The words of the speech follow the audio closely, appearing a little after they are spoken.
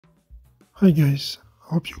Hi guys,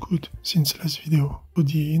 I hope you're good since last video. So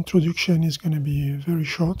the introduction is gonna be very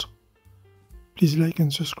short. Please like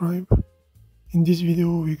and subscribe. In this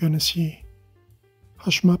video we're gonna see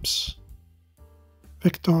hash maps,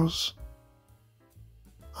 vectors,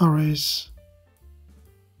 arrays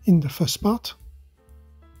in the first part,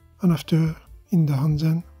 and after in the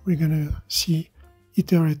hands-on we're gonna see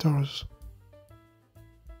iterators.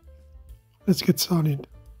 Let's get started.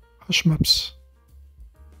 Hash maps.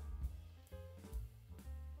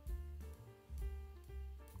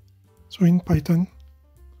 So in Python,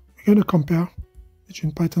 we're going to compare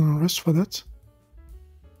between Python and Rust for that.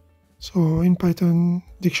 So in Python,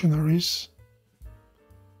 dictionaries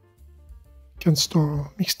can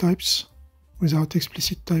store mixed types without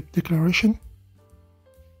explicit type declaration.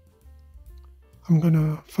 I'm going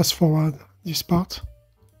to fast forward this part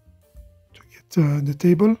to get the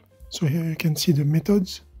table. So here you can see the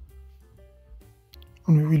methods,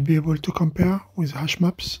 and we will be able to compare with hash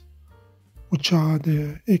maps, which are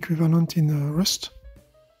the equivalent in Rust.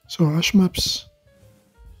 So hash maps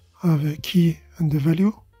have a key and the value.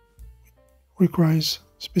 It requires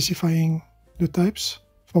specifying the types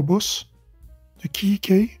for both the key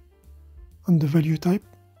K and the value type.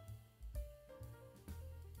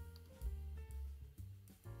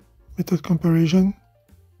 Method comparison,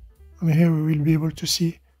 and here we will be able to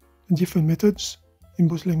see the different methods in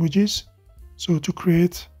both languages. So to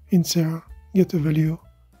create, insert, get a value,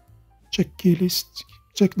 check key list,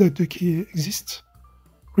 check that the key exists,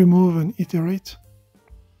 remove and iterate.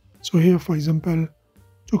 So here, for example,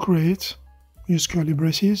 to create, we use curly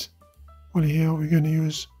braces, while here we're going to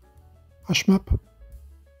use hashmap,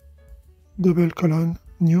 double colon,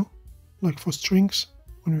 new, like for strings,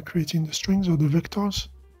 when we're creating the strings or the vectors.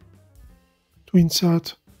 To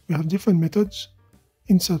insert, we have different methods.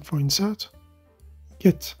 Insert for insert,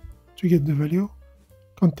 get to get the value,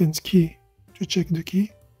 contains key to check the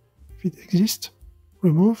key, if it exists,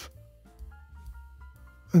 remove,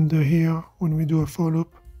 and here when we do a for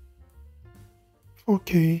loop, for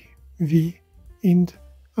k, v, int,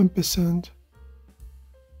 ampersand,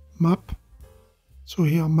 map. So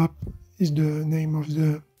here map is the name of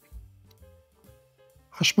the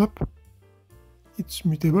hash map. It's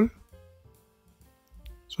mutable,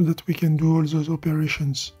 so that we can do all those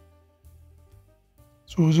operations.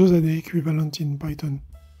 So those are the equivalent in Python.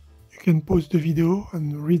 You can pause the video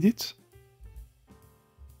and read it.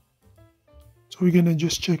 So we're gonna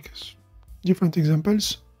just check different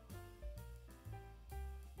examples.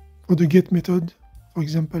 For the get method, for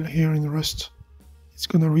example, here in Rust, it's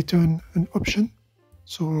gonna return an option.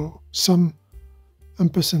 So some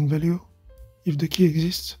ampersand value if the key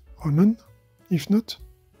exists, or none if not.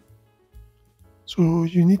 So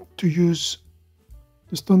you need to use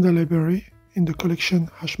the standard library in the collection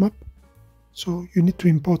hashmap. So you need to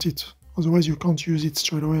import it, otherwise you can't use it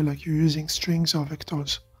straight away like you're using strings or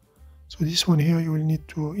vectors. So this one here, you will need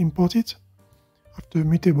to import it. After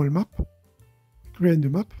mutable map, create the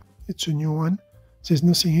map, it's a new one, there's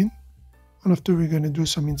nothing in, and after we're going to do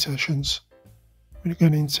some insertions. We're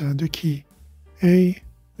going to insert the key A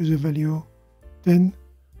with a value 10.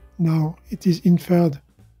 Now it is inferred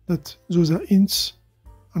that those are ints,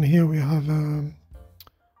 and here we have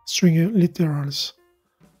string literals.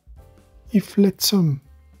 If let sum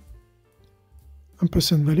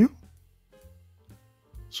ampersand value,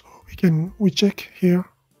 so we check here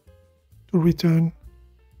to return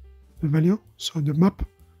the value. So the map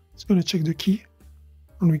is going to check the key,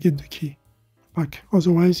 and we get the key back.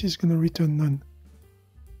 Otherwise, it's going to return none.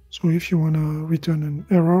 So if you want to return an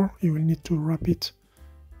error, you will need to wrap it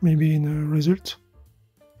maybe in a result.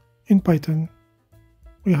 In Python,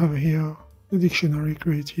 we have here the dictionary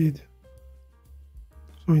created.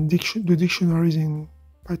 So in the dictionaries in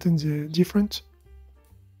Python, they're different,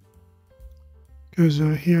 because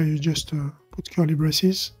here you just put curly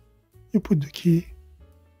braces, you put the key,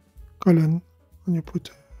 colon, and you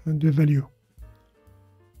put the value.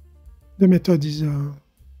 The method is to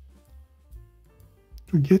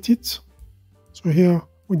get it. So here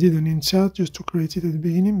we did an insert just to create it at the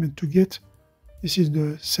beginning, but to get, this is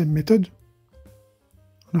the same method.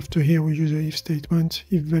 And after here we use a if statement.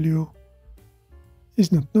 If value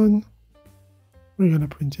is not known, we're going to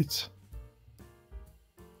print it.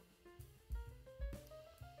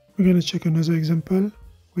 We're going to check another example.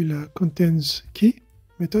 Will contains key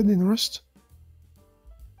method in Rust.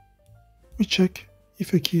 We check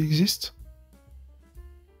if a key exists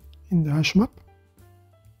in the hash map.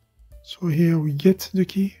 So here we get the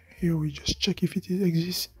key. Here we just check if it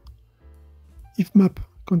exists. If map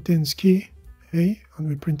contains key A, and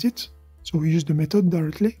we print it. So we use the method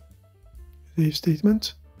directly, the if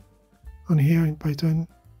statement. And here in Python,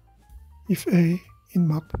 if A in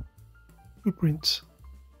map, we print.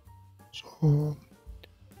 So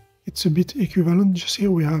it's a bit equivalent. Just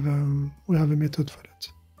here we have a method for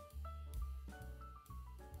that.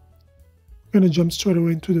 I'm gonna jump straight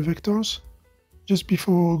away into the vectors. Just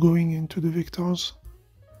before going into the vectors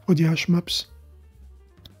for the hash maps,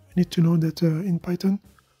 you need to know that in Python,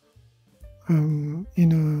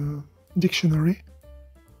 in a dictionary,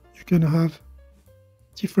 you can have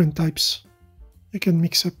different types. You can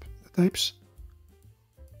mix up the types,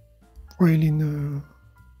 while in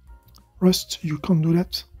Rust you can't do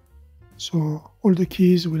that. So all the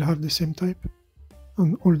keys will have the same type,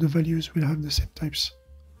 and all the values will have the same types.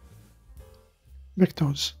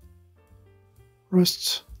 Vectors.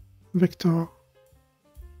 Rust vector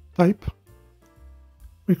type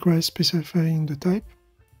requires specifying the type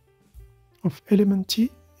of element T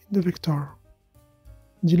in the vector.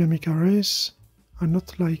 Dynamic arrays are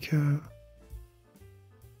not like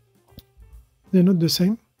they're not the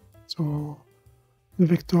same. So the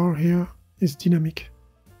vector here is dynamic.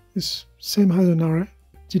 It's same as an array,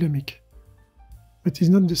 dynamic, but it's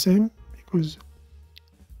not the same because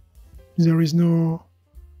there is no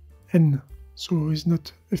n, so it's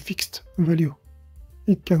not a fixed value.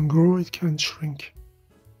 It can grow, it can shrink.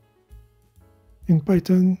 In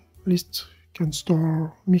Python, list can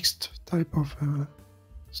store mixed type of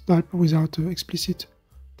type without explicit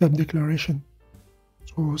type declaration.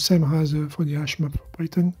 So same as for the hash map for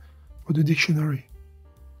Python, for the dictionary.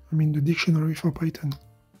 I mean the dictionary for Python.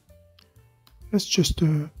 Let's just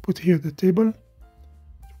put here the table to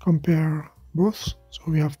compare both. So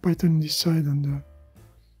we have Python this side and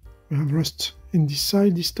we have Rust in this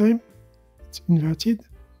side this time. It's inverted.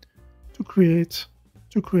 To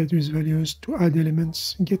create these values, to add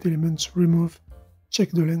elements, get elements, remove,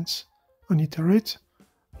 check the length, and iterate.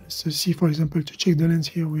 Let's see, for example, to check the length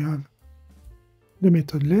here we have the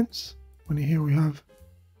method length, and here we have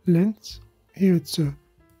length. Here it's a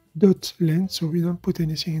dot length, so we don't put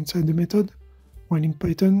anything inside the method. While in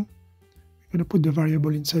Python, we're going to put the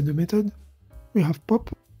variable inside the method. We have pop,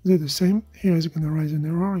 they're the same. Here is going to raise an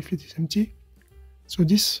error if it is empty. So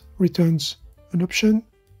this returns an option.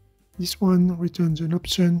 This one returns an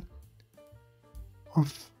option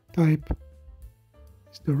of type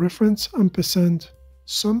is the reference ampersand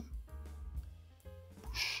sum.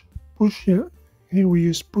 Push here. Here we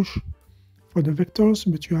use push for the vectors,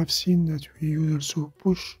 but you have seen that we use also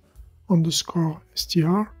push underscore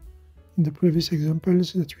str in the previous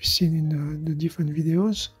examples that we've seen in the different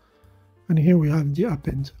videos. And here we have the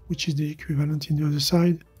append, which is the equivalent in the other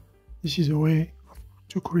side. This is a way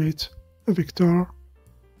to create a vector.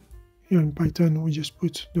 Here in Python, we just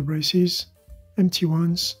put the braces, empty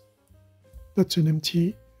ones. That's an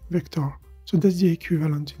empty vector. So that's the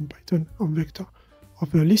equivalent in Python of vector.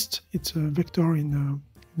 Of a list, it's a vector in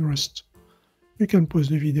Rust. You can pause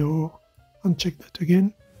the video and check that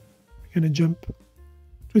again. We're going to jump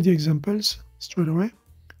to the examples straight away.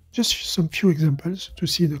 Just some few examples to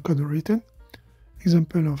see the code written.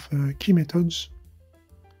 Example of key methods.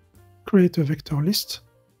 Create a vector list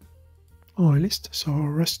or a list. So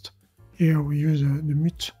Rust, here we use the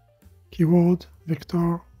mut keyword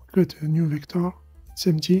vector. Create a new vector. It's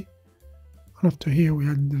empty. And after here we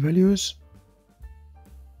add the values.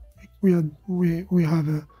 We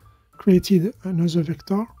have created another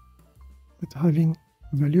vector with having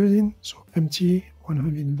values in. So empty, one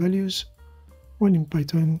having values. While in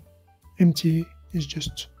Python, empty is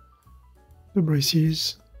just the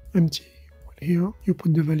braces, empty. Well, here you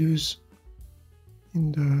put the values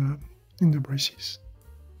in the braces.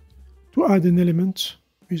 To add an element,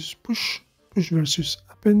 we use push versus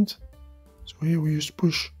append. So here we use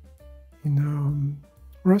push in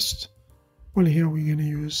Rust, while here we're going to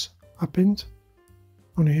use append.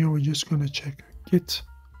 And here we're just going to check get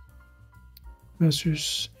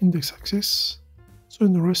versus index access. So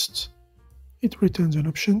in Rust, it returns an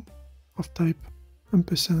option of type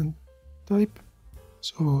ampersand type.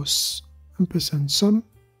 So ampersand sum,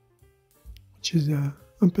 which is the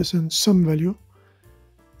ampersand sum value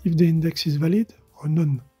if the index is valid or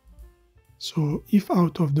none. So if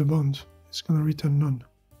out of the bound, it's going to return none.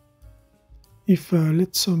 If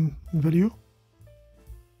let sum value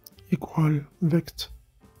equal vect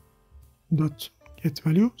dot get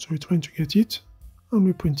value, so we're trying to get it and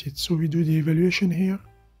we print it. So we do the evaluation here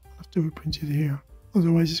after we print it here.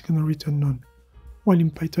 Otherwise, it's going to return none. While in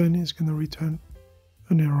Python, it's going to return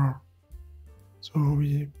an error. So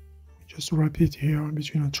we just wrap it here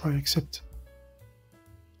between a try except.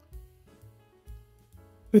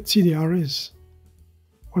 Let's see the arrays.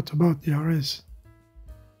 What about the arrays?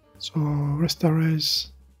 So Rust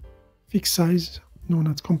arrays, fixed size, known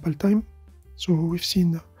as compile time. So we've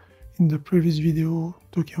seen in the previous video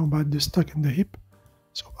talking about the stack and the heap.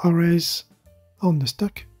 So arrays on the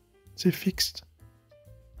stack, they're fixed.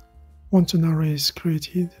 Once an array is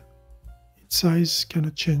created, its size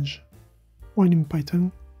cannot change. While in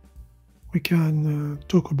Python, we can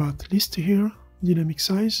talk about list here, dynamic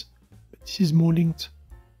size, but this is more linked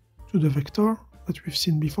to the vector that we've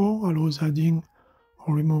seen before, allows adding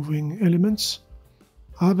or removing elements.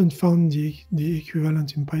 I haven't found the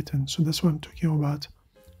equivalent in Python, so that's why I'm talking about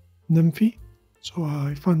numpy. So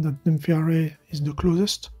I found that numpy array is the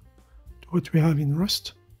closest to what we have in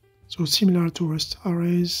Rust. So similar to Rust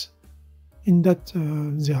arrays, in that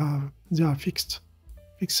they are fixed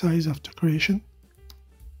size after creation.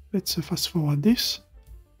 Let's fast forward this.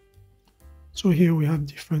 So here we have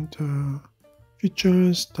different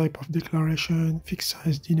features, type of declaration, fixed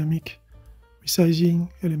size, dynamic, resizing,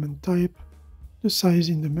 element type, the size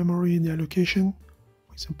in the memory, the allocation.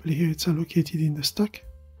 For example, here it's allocated in the stack,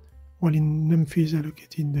 while in numpy is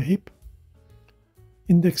allocated in the heap.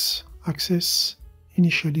 Index access,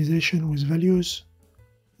 initialization with values,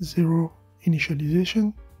 0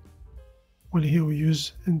 initialization, while here we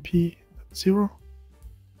use np.0.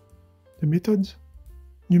 The method,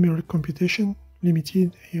 numeric computation,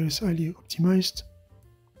 limited, here is highly optimized.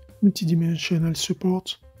 Multidimensional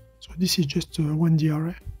support, so this is just a 1D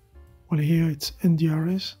array, while here it's ND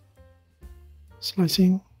arrays.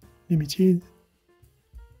 Slicing, limited.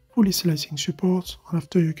 Fully slicing support, and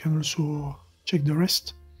after you can also check the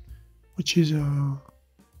rest, which is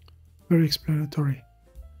very explanatory.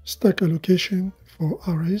 Stack allocation for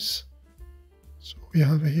arrays. So we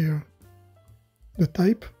have here the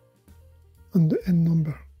type and the n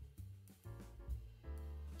number.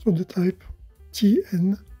 So the type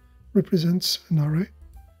Tn represents an array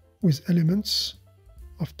with elements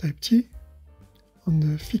of type T and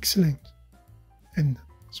the fixed length n.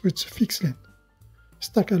 So it's a fixed length.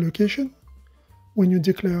 Stack allocation, when you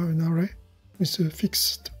declare an array with a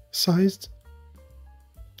fixed size,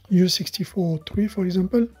 U64-3 for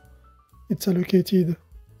example, it's allocated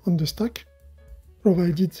on the stack,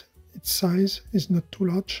 provided its size is not too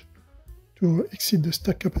large to exceed the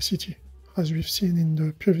stack capacity, as we've seen in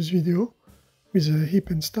the previous video with a heap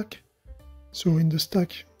and stack. So in the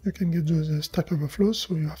stack you can get those stack overflows,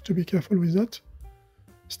 so you have to be careful with that.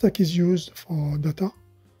 Stack is used for data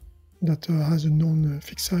that has a known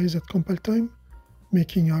fixed size at compile time,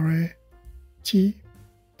 making array T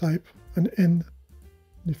type and n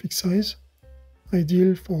the fixed size,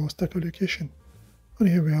 ideal for stack allocation. And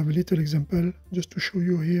here we have a little example just to show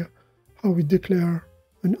you here how we declare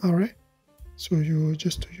an array. So you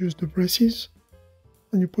just use the braces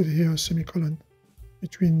and you put here a semicolon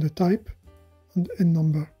between the type and n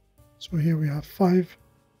number. So here we have 5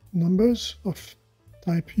 numbers of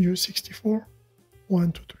type U64,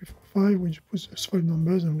 1, 2, 3, 4, 5, which puts those 5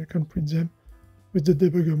 numbers and we can print them with the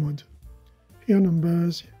debugger mode. Here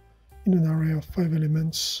numbers in an array of 5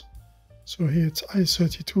 elements. So here it's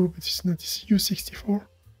I32, but it's not, it's U64.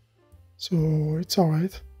 So it's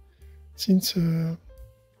alright, since its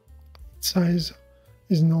size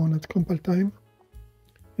is known at compile time,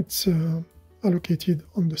 it's allocated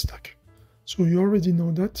on the stack. So you already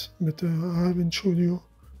know that, but I haven't showed you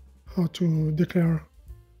how to declare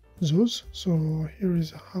those. So here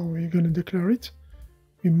is how we're going to declare it.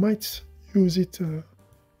 We might use it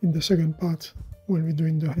in the second part when we're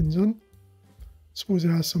doing the hands-on. So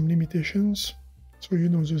there are some limitations. So you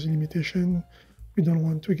know those limitations. We don't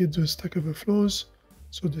want to get the stack overflows.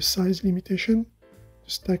 So the size limitation,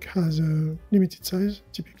 the stack has a limited size,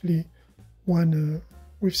 typically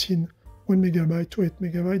we've seen 1 megabyte to 8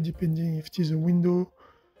 megabyte, depending if it is a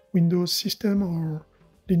Windows system or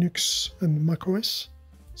Linux and macOS.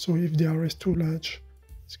 So if the array is too large,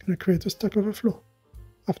 it's going to create a stack overflow.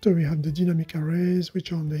 After we have the dynamic arrays,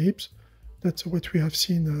 which are on the heaps. That's what we have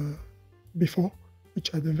seen before,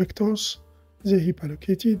 which are the vectors, the heap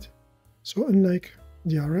allocated. So unlike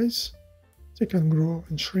the arrays, they can grow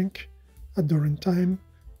and shrink at the runtime,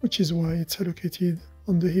 which is why it's allocated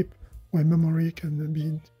on the heap, where memory can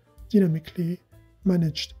be dynamically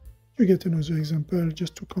managed. You get another example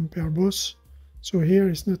just to compare both. So here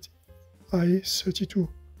it's not I32.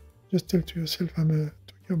 Just tell to yourself I'm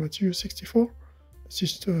talking about U64.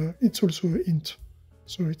 It's also an int,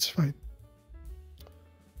 so it's fine.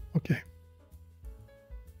 Okay.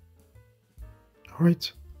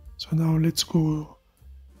 Alright, so now let's go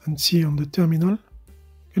and see on the terminal. I'm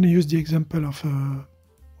going to use the example of, I'm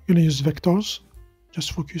going to use vectors,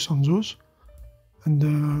 just focus on those. And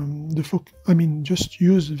just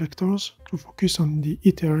use vectors to focus on the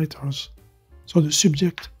iterators. So the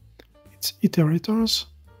subject, it's iterators.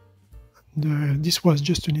 And this was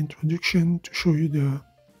just an introduction to show you the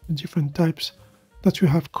the different types that we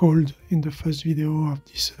have called in the first video of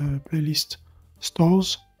this playlist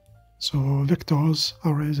stores. So vectors,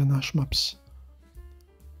 arrays, and hash maps.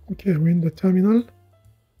 Okay, we're in the terminal.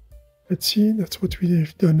 Let's see, that's what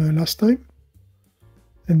we've done last time.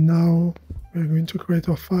 And now we're going to create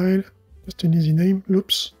our file, just an easy name,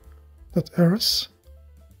 loops.rs.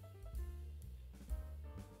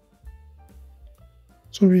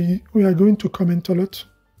 So we are going to comment a lot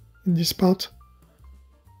in this part.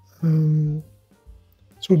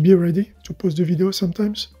 So be ready to pause the video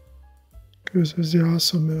sometimes, because there are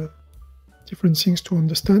some different things to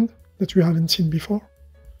understand that we haven't seen before.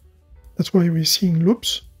 That's why we're seeing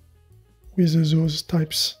loops with those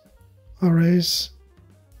types, arrays,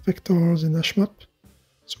 vectors, and hashmap.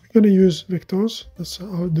 So we're going to use vectors, that's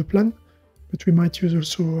the plan, but we might use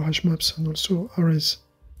also hashmaps and also arrays.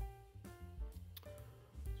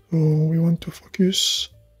 So we want to focus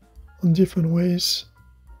on different ways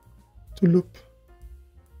to loop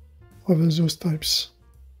over those types.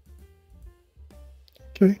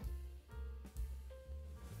 Okay.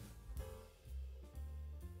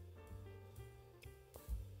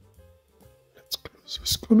 Let's close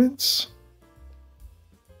those comments.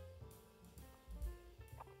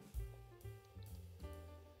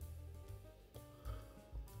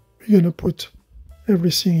 We're going to put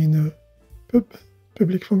everything in a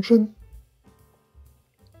public function.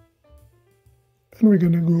 And we're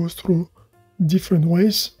going to go through different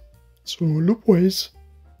ways. So loop ways.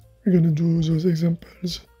 We're going to do those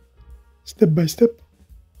examples step by step.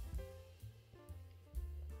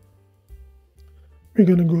 We're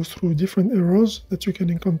going to go through different errors that you can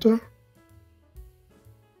encounter.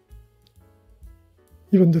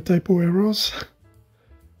 Even the typo errors.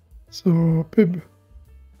 So pub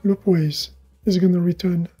loop ways is going to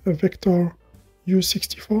return a vector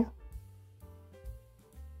U64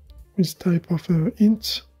 with type of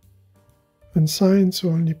int, unsigned, so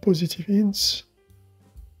only positive ints.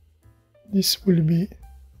 This will be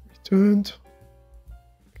returned.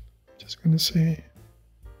 I'm just going to say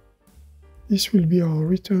this will be our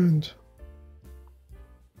returned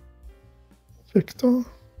vector.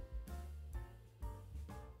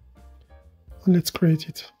 And let's create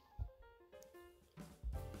it.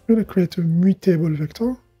 We're going to create a mutable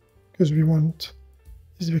vector because we want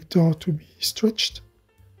this vector to be stretched,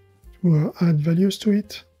 to add values to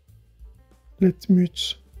it. Let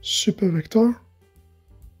mut super vector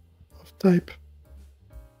of type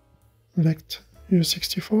vect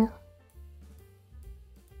u64.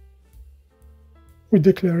 We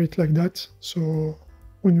declare it like that, so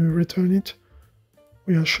when we return it,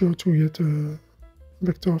 we are sure to get a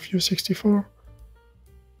vector of u64.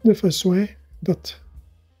 The first way, dot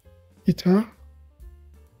iter.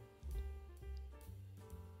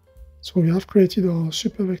 So we have created our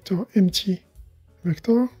super vector empty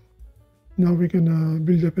vector. Now we're gonna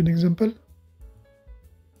build up an example.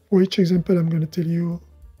 For each example, I'm gonna tell you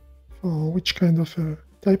for which kind of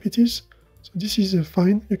type it is. So this is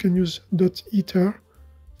fine. You can use .iter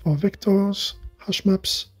for vectors, hash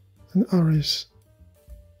maps, and arrays.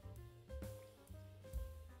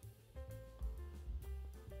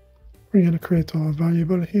 We're gonna create our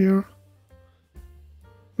variable here.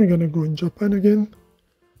 We're gonna go in Japan again.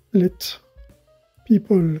 Let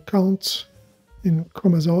people count in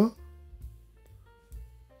Komazawa,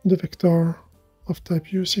 the vector of type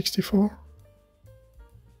U64.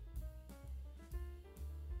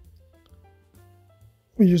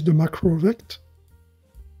 We use the macro vec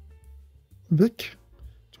to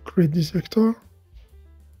create this vector.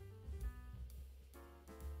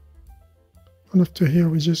 And after here,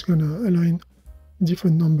 we're just going to align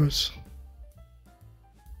different numbers.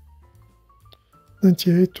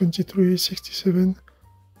 98, 23, 67,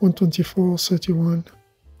 124, 31,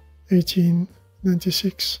 18,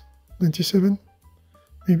 96, 97,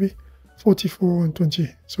 maybe 44 and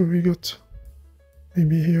 20. So we got,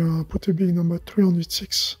 maybe here I'll put a big number,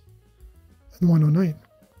 306 and 109.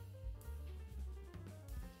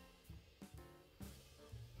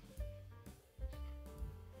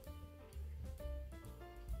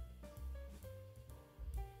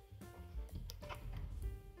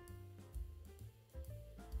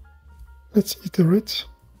 Let's iterate.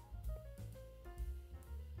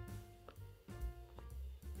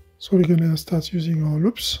 So we're going to start using our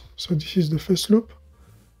loops. So this is the first loop.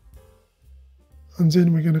 And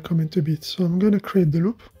then we're going to comment a bit. So I'm going to create the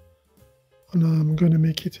loop. And I'm going to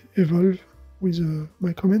make it evolve with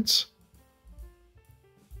my comments.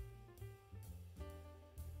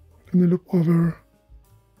 I'm going to loop over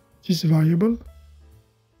this variable.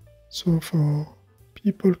 So for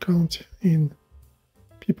people count in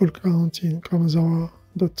Komazawa.iter,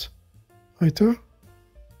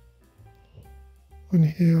 And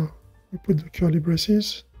here we put the curly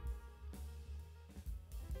braces.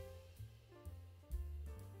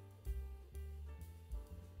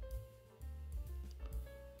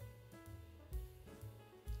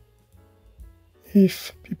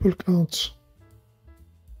 If people count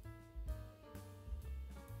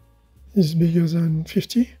is bigger than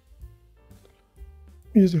 50,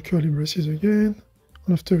 we use the curly braces again.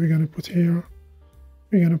 And after we're going to put here,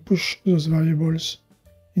 we're going to push those variables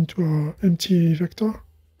into our empty vector.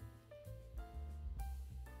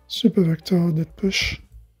 Super vector that push.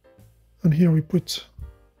 And here we put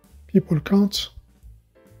people count.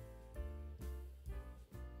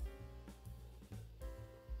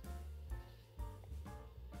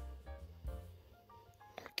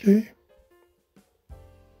 Okay.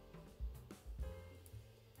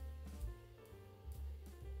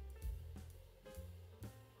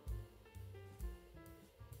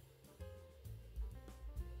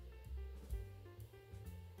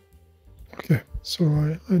 Okay, so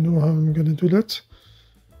I know how I'm going to do that.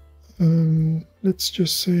 Let's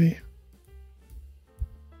just say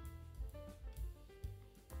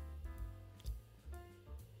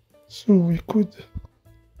so we could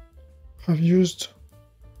have used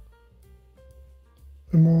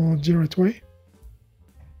a more direct way.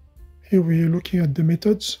 Here we're looking at the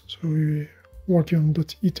methods, so we're working on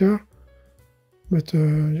 .iter, but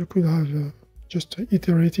you could have just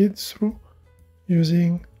iterated through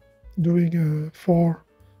doing a for.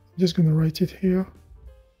 I'm just going to write it here.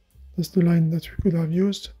 That's the line that we could have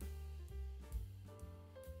used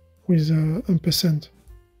with ampersand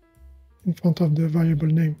in front of the variable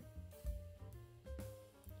name,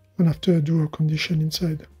 and after do a condition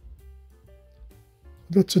inside.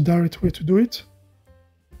 That's a direct way to do it.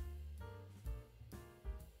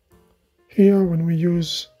 Here, when we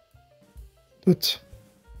use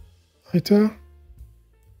 .iter,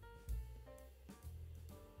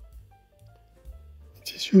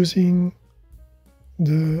 it is using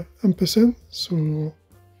the ampersand, so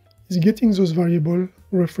it's getting those variable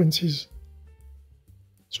references.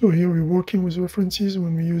 So here we're working with references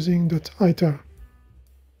when we're using .iter.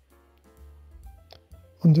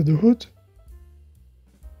 Under the hood,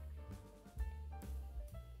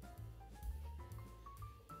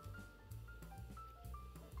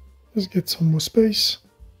 let's get some more space.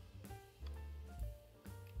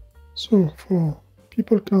 So for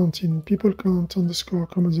people count in people count underscore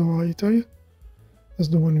 _ iter, that's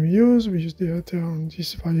the one we use. We use the iter on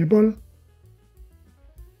this variable.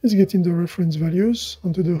 It's getting the reference values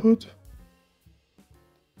under the hood.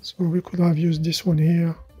 So we could have used this one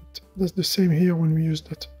here. But that's the same here when we use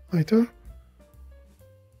 .iter.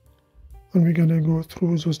 And we're gonna go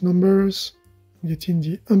through those numbers, getting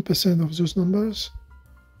the ampersand of those numbers.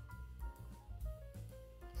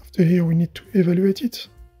 After here, we need to evaluate it.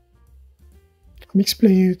 I'm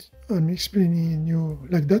explaining you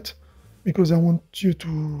like that because I want you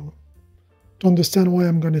to understand why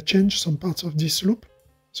I'm going to change some parts of this loop.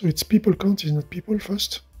 So it's people count is not people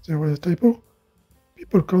first. There was a typo.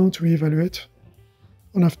 People count, we evaluate.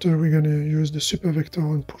 And after we're going to use the super vector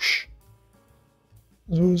and push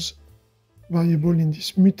those variables in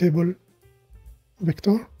this mutable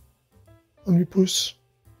vector. And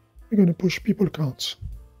we're going to push people counts.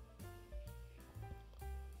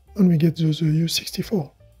 And we get those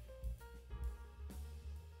U64.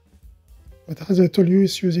 But as I told you,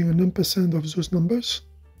 it's using an ampersand of those numbers.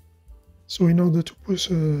 So in order to push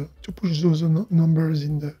those numbers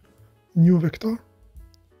in the new vector,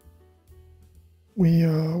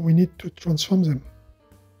 we need to transform them.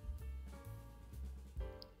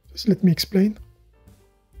 Just let me explain.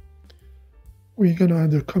 We're gonna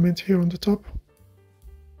add a comment here on the top.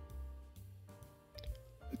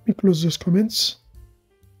 Let me close those comments.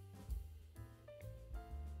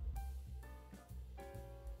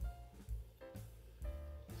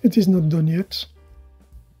 It is not done yet.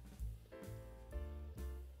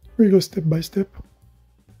 We go step by step.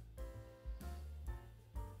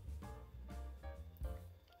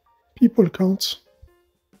 People count.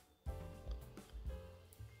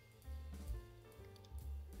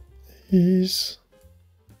 Is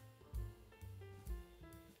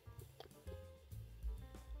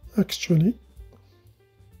actually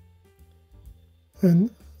an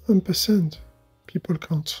ampersand people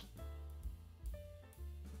count.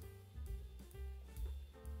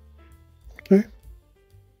 Okay.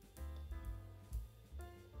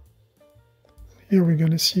 Here we're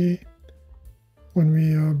going to see when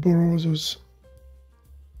we borrow those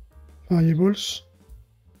variables,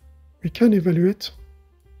 we can evaluate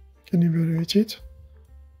it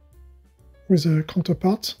with a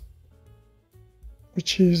counterpart,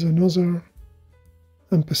 which is another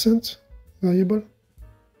ampersand variable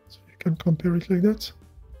can compare it like that.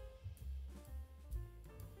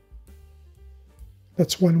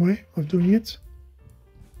 That's one way of doing it.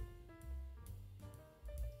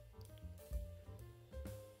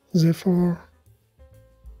 Therefore,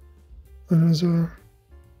 another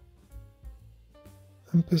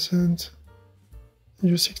ampersand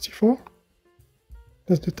U64.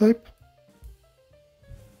 That's the type.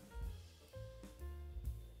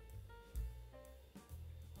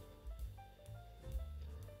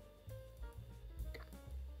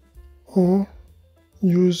 Or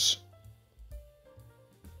use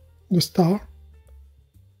the star.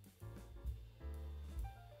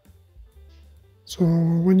 So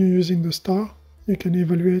when you're using the star, you can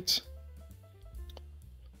evaluate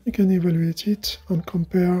it and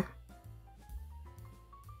compare.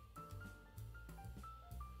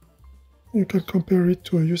 You can compare it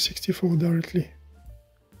to a U64 directly.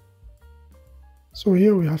 So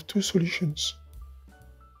here we have two solutions.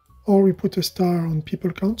 Or we put a star on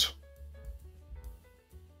people count,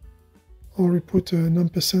 or we put an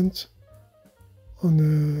ampersand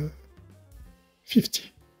on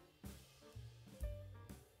 50.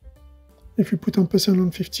 If we put ampersand on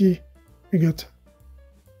 50, we get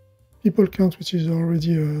people count, which is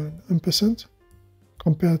already an ampersand,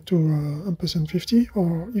 compared to ampersand 50.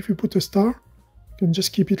 Or if we put a star, you can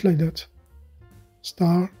just keep it like that.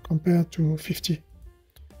 Star compared to 50.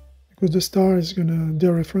 Because the star is going to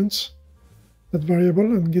dereference that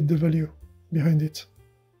variable and get the value behind it.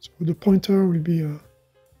 So the pointer will be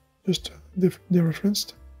just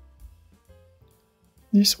dereferenced.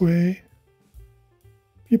 This way,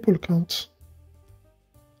 people count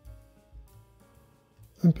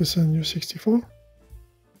ampersand U64.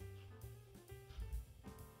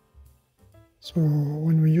 So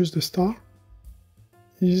when we use the star,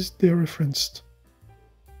 is dereferenced.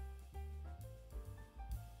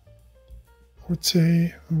 I would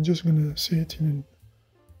say, I'm just going to say it in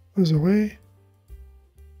another way.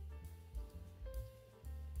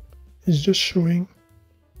 It's just showing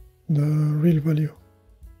the real value.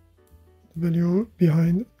 The value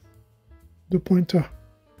behind the pointer.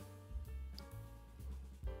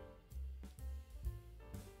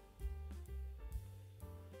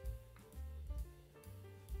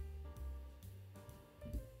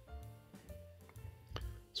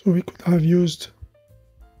 So we could have used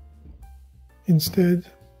instead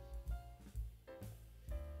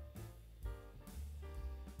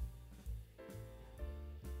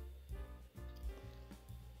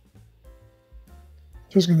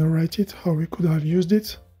just going to write it how we could have used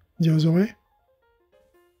it the other way.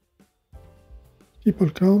 People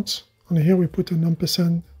count, and here we put an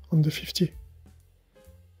ampersand on the 50.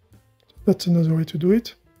 That's another way to do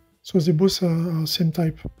it. So they both are same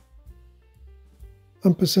type.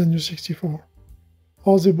 Ampersand U64.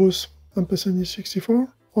 Or they both ampersand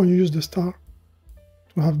U64, or you use the star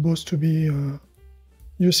to have both to be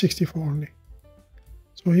U64 only.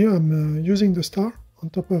 So here I'm using the star on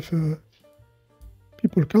top of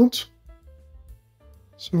people count.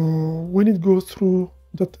 So when it goes through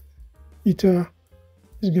that iter,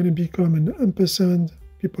 it's going to become an ampersand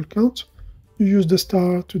people count. You use the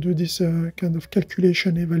star to do this kind of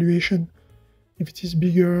calculation, evaluation, if it is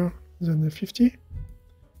bigger than 50.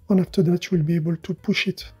 And after that, you will be able to push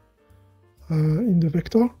it in the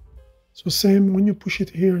vector. So same, when you push it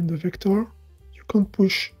here in the vector, you can't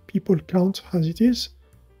push people count as it is.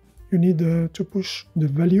 You need to push the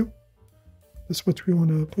value. That's what we want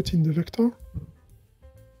to put in the vector.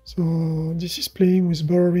 So this is playing with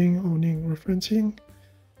borrowing, owning, referencing.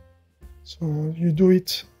 So you do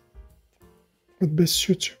it what best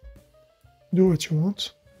suits you. Do what you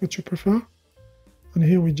want, what you prefer. And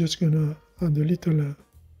here we're just gonna add a little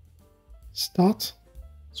start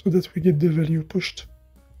so that we get the value pushed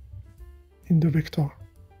in the vector.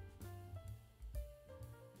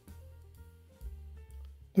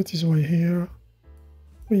 That is why here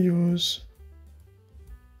we use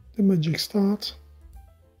the magic start,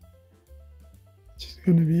 which is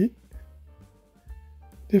going to be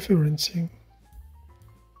dereferencing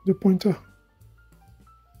the pointer.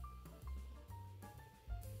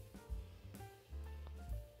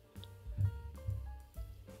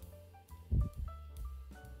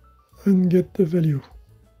 And get the value,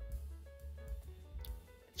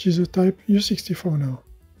 which is a type U64 now,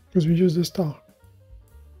 because we use the star.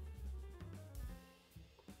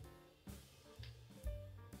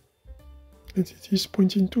 That it is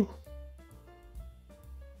pointing to.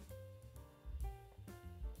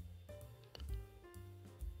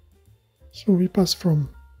 So we pass from,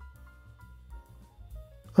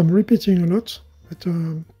 I'm repeating a lot, but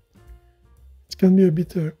it can be a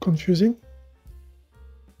bit confusing.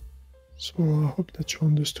 So I hope that you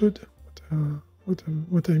understood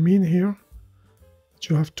what I mean here. That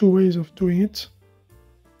you have two ways of doing it.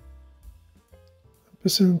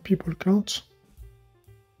 % people count.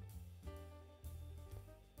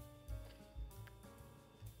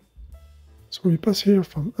 So we pass here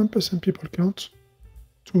from % people count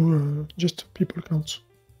to just people count.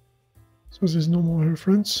 So there's no more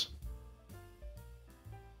reference.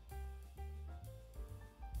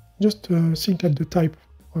 Just think at the type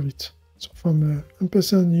of it. So from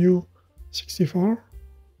 %u64,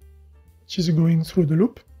 which is going through the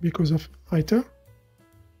loop because of iter.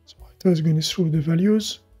 So iter is going through the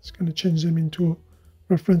values. It's going to change them into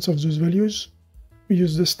reference of those values. We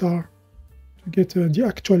use the star to get the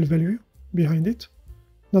actual value behind it.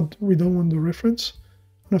 We don't want the reference.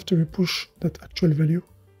 And after we push that actual value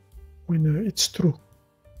when it's true,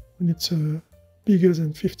 when it's bigger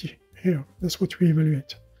than 50 here. That's what we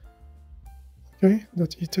evaluate. Okay,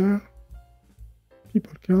 that iter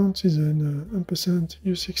people count is an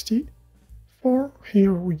 %u64.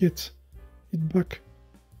 Here we get it back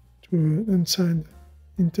to an unsigned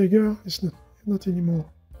integer. It's not anymore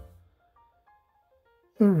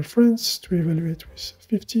a reference to evaluate with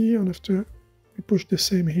 50, and after we push the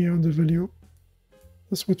same here, the value.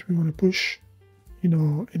 That's what we want to push in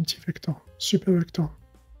our empty vector, super vector.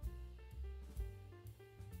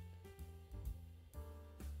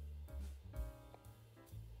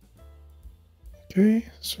 Okay,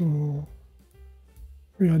 so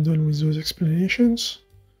we are done with those explanations.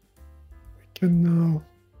 We can now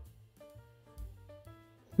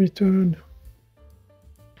return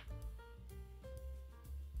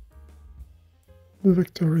the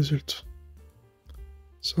vector result.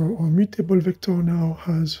 So our mutable vector now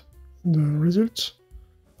has the results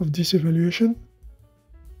of this evaluation.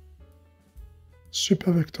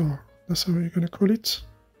 Super vector, that's how we're going to call it.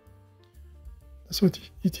 That's what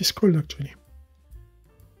it is called actually.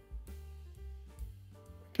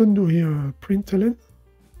 We can do here a println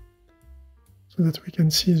so that we can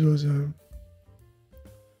see those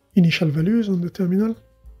initial values on the terminal.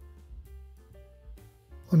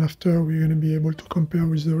 And after we're going to be able to compare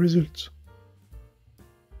with the results.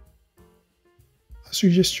 I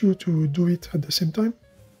suggest you to do it at the same time.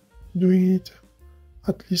 Doing it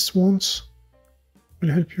at least once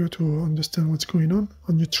will help you to understand what's going on,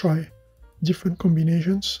 and you try different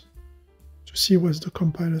combinations to see what the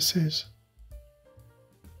compiler says.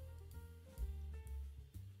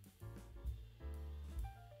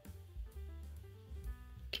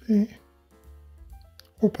 Okay.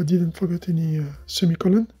 Hope I didn't forget any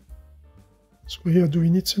semicolon. So here, do we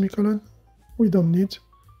need semicolon? We don't need.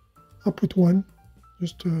 I put one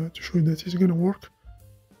just to show you that it's going to work,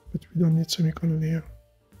 but we don't need semicolon here.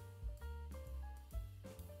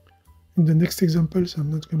 In the next examples,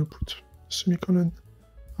 I'm not going to put semicolon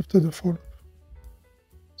after the for loop.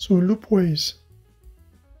 So loopways.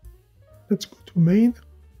 Let's go to main.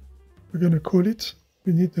 We're going to call it.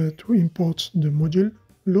 We need to import the module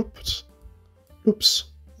loops.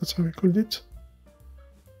 That's how we called it.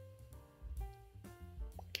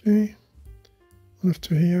 Okay. And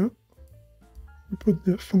after here, we put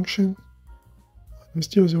the function. It's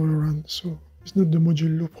the other way around. So it's not the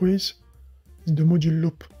module loopways. It's the module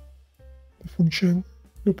loop. The function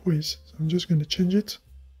loopways. So I'm just going to change it.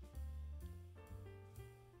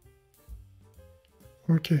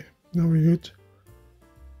 Okay. Now we're good.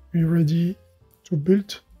 We're ready to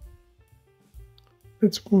build.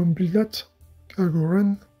 Let's go and build that. Cargo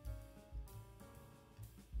run.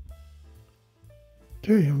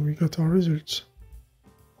 Okay, and we got our results.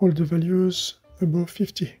 All the values above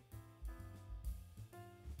 50.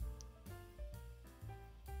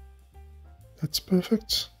 That's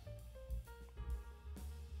perfect.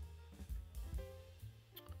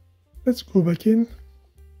 Let's go back in.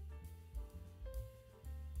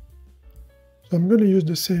 So I'm going to use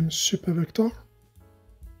the same super vector.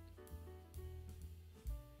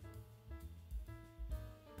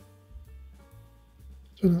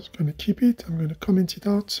 So I'm just going to keep it. I'm going to comment it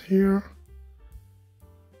out here.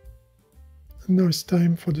 And now it's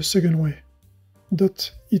time for the second way.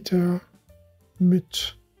 .iter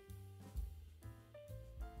mut.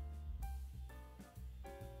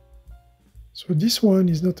 So this one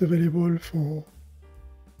is not available for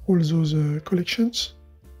all those collections.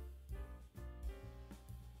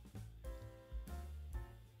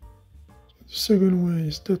 So the second way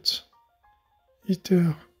is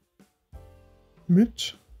 .iter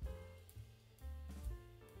mut.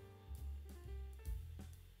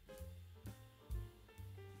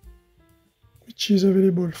 Which is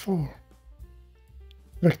available for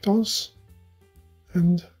vectors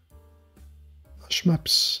and hash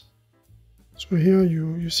maps. So here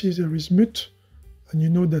you see there is mut, and you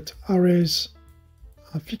know that arrays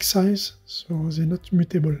are fixed size, so they're not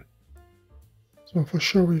mutable. So for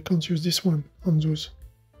sure we can't use this one on those.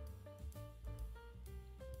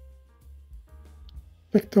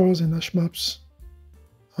 Vectors and hash maps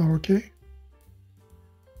are okay.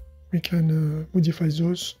 We can modify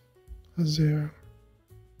those as they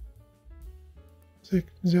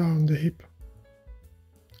are on the heap.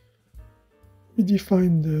 We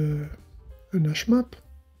defined an hash map.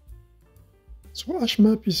 So hash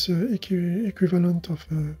map is equivalent of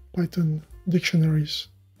Python dictionaries.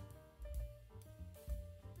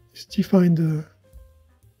 It's defined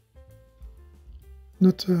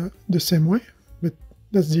not the same way, but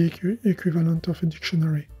that's the equivalent of a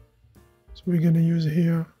dictionary. So we're going to use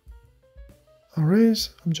here arrays.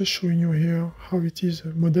 I'm just showing you here how it is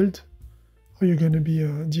modeled, how you're going to be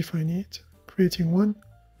defining it, creating one.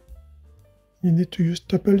 You need to use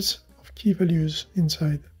tuples of key values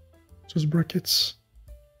inside those brackets.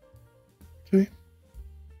 Okay.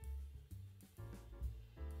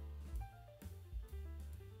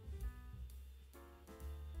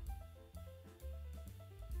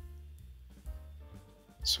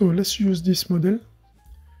 So let's use this model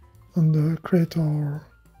and create our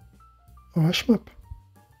hash map.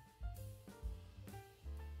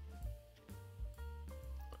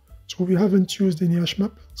 So we haven't used any hash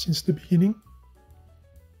map since the beginning.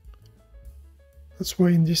 That's why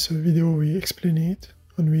in this video we're explaining it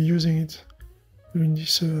and we're using it during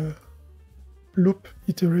this loop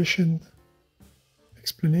iteration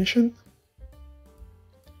explanation.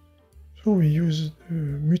 So we use the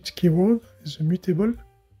mut keyword as a mutable.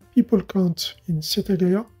 People count in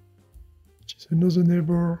Setagaya, which is another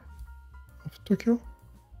neighbor of Tokyo.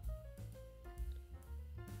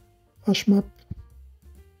 Hash map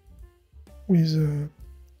with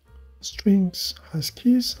strings has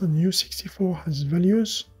keys and U64 has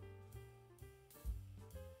values.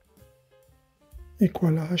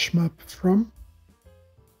 Equal hash map from.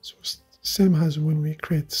 So same as when we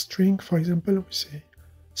create string, for example, we say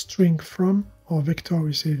string from, or vector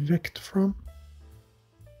we say vect from.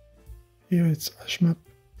 Here it's hash map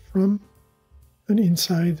from, and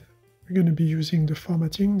inside we're going to be using the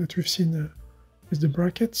formatting that we've seen with the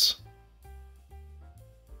brackets.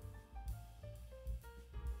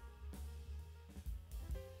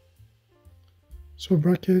 So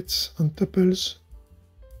brackets and tuples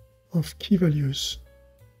of key values.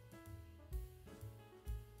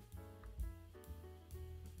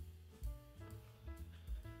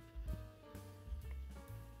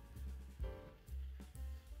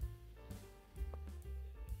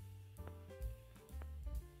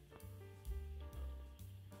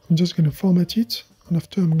 I'm just going to format it, and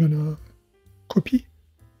after I'm going to copy.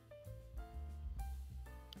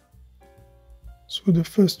 So the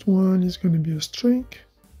first one is going to be a string.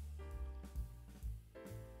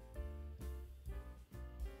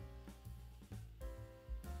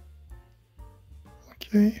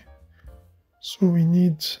 Okay, so we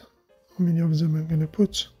need, how many of them I'm going to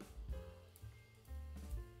put?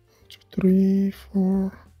 1, 2, 3,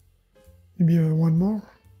 4, maybe one more.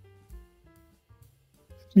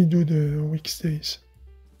 Let me do the weekdays.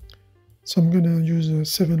 So I'm going to use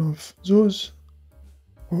 7 of those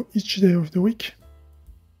for each day of the week.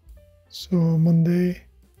 So Monday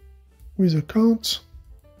with a count.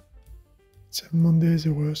 So Monday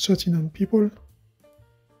there were 39 people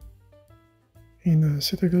in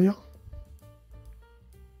Setagaya,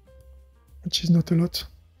 which is not a lot.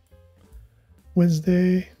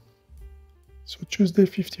 Wednesday, so Tuesday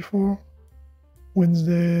 54,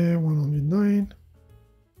 Wednesday 109,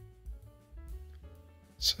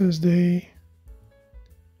 Thursday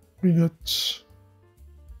we got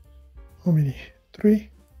how many? 3.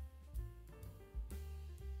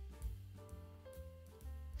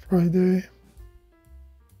 Friday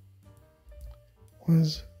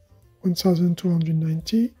was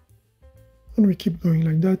 1290, and we keep going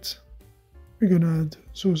like that. We're gonna add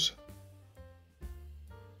those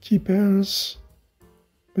key pairs,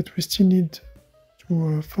 but we still need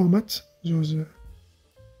to format those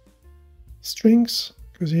strings,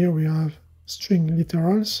 because here we have string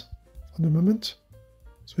literals for the moment.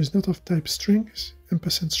 So it's not of type string, it's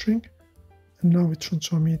 %string, and now we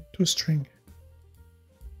transform it to string.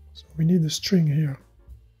 So we need a string here.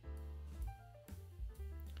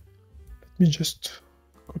 Let me just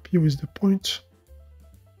copy with the point.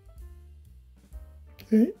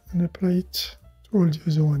 Okay, and apply it to all the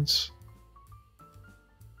other ones.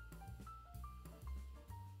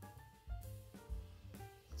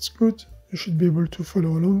 That's good. You should be able to follow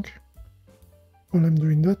along while I'm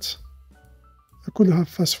doing that. I could have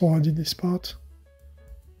fast forwarded this part.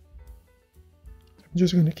 I'm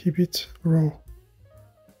just going to keep it raw.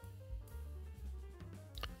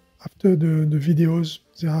 After the videos,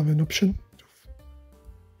 they have an option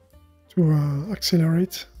to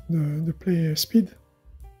accelerate the play speed.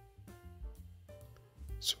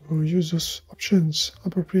 So use those options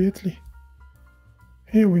appropriately.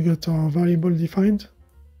 Here we got our variable defined.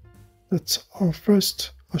 That's our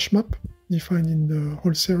first hash map defined in the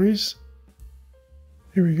whole series.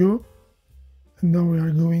 Here we go. And now we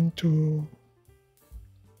are going to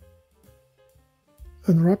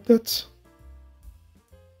unwrap that.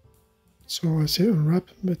 So I say unwrap,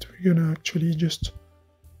 but we're gonna actually just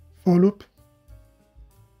for loop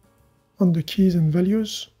on the keys and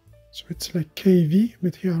values. So it's like KV,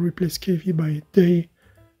 but here I replace KV by day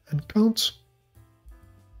and count.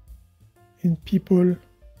 In people,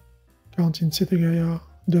 count in setAGAIA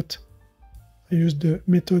dot. I use the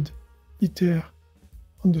method iter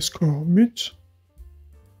underscore mut.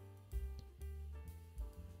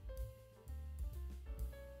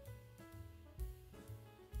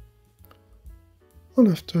 And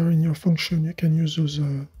after in your function, you can use those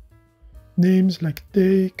names like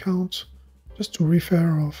day, count, just to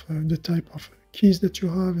refer of the type of keys that you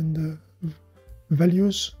have and the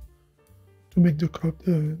values to make the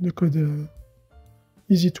code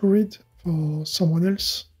easy to read for someone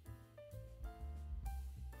else.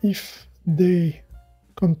 If day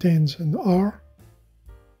contains an R,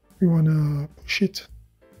 we want to push it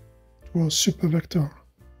to a super vector.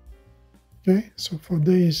 Okay, so for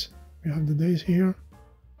days, we have the days here,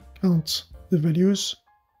 count the values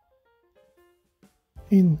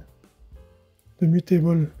in the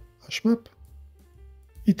mutable hash map,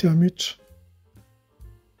 itermut.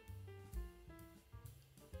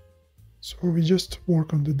 So we just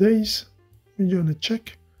work on the days. We're gonna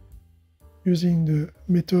check using the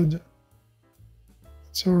method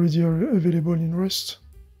that's already available in Rust,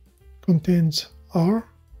 contains R,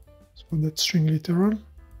 so that's string literal.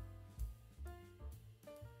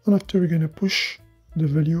 And after we're gonna push the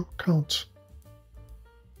value count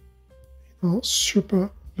in our super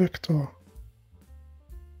vector.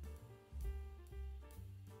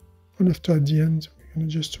 And after at the end, we're gonna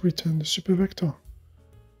just return the super vector.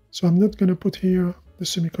 So I'm not gonna put here the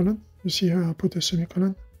semicolon. You see here I put a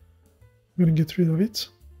semicolon. I'm gonna get rid of it.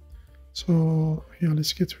 So here,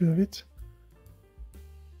 let's get rid of it.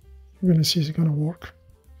 You're gonna see it's gonna work.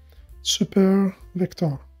 Super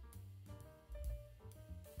vector.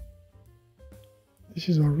 This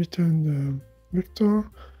is our returned vector,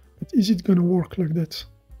 but is it gonna work like that?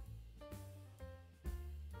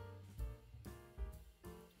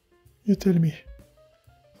 You tell me.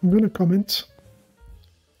 I'm gonna comment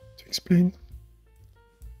to explain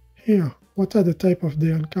here what are the type of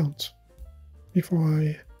day and count. Before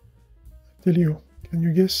I tell you, can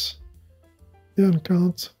you guess? Day and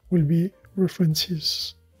count will be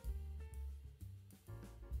references.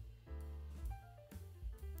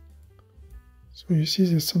 So you see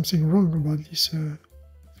there's something wrong about this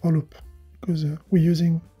for loop because we're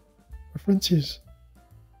using references.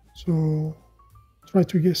 So try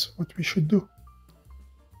to guess what we should do.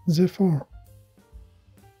 Therefore,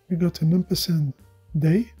 we got an ampersand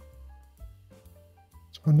day,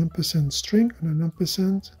 so an ampersand string and an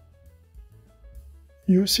ampersand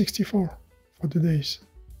U64 for the days.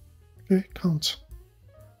 Okay, count.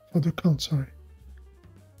 For the count, sorry.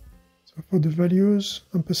 So for the values,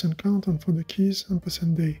 ampersand count, and for the keys,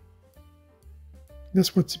 ampersand day.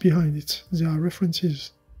 That's what's behind it. They are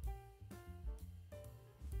references.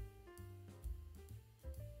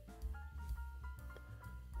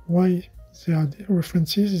 Why they are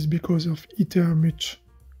references is because of itermut.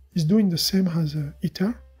 It's doing the same as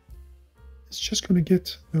iter. It's just going to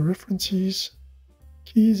get the references,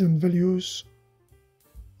 keys, and values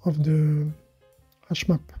of the hash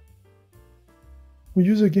map. We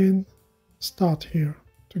use again start here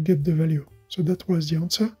to get the value. So that was the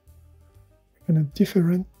answer. We're going to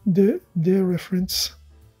different the reference.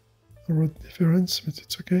 I wrote difference, but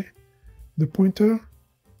it's okay. The pointer.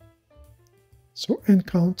 So n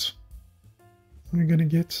count. And we're going to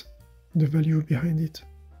get the value behind it.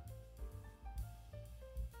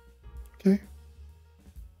 Okay.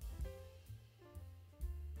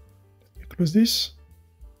 Let me close this.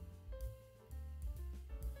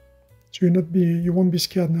 So you won't be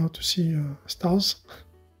scared now to see stars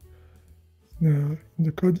in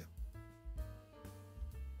the code.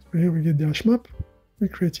 So here we get the hash map. We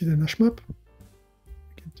created an hash map.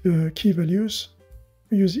 We get the key values.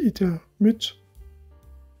 We use itermut,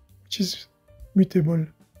 which is mutable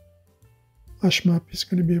hash map is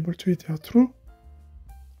going to be able to iter through.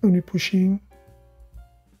 And we're pushing.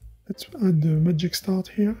 Let's add the magic start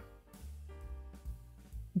here.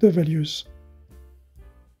 The values.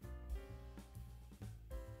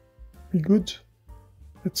 we're good.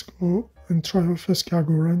 Let's go and try our first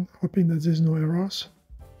cargo run, hoping that there's no errors.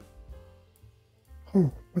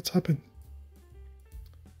 Oh, what's happened?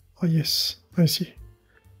 Oh yes, I see.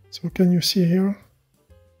 So can you see here?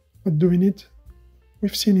 What do we need?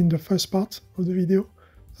 We've seen in the first part of the video,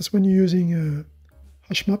 that's when you're using a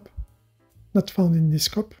Hashmap, not found in this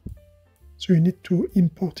scope. So you need to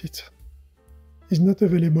import it. It's not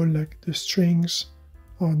available like the strings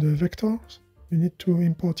or the vectors. You need to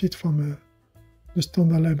import it from the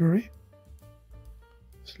standard library.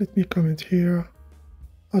 So let me comment here.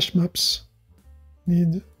 Hashmaps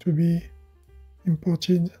need to be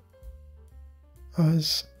imported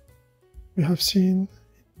as we have seen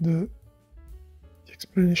in the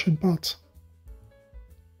explanation part.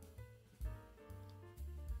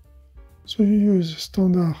 So you use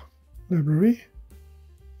standard library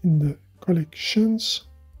in the collections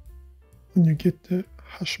and you get the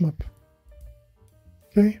Hashmap.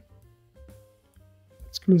 Okay,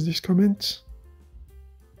 let's close this comment.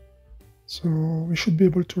 So we should be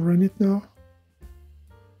able to run it now.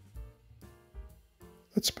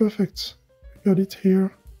 That's perfect. We got it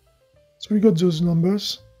here. So we got those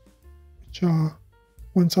numbers, which are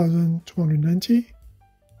 1,290,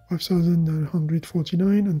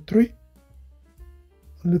 5,949, and 3.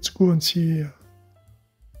 And let's go and see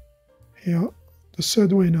here the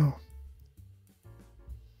third way now.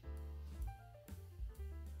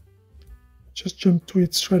 Just jump to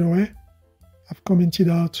it straight away. I've commented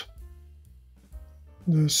out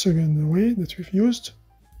the second way that we've used.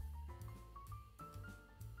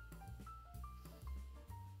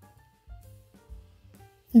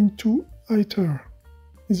 Into Iter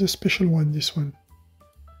is a special one, this one.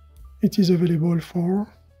 It is available for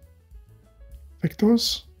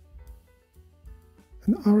vectors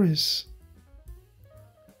and arrays.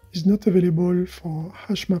 It's not available for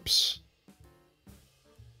hash maps.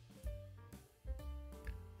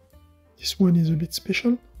 This one is a bit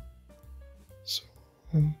special. So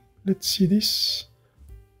let's see this.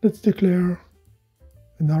 Let's declare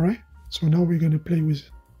an array. So now we're going to play with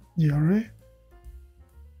the array.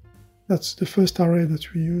 That's the first array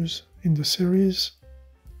that we use in the series.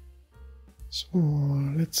 So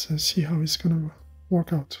let's see how it's going to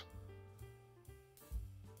work out.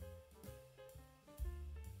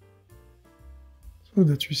 So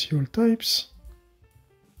that you see all types.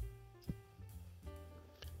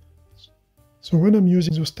 So when I'm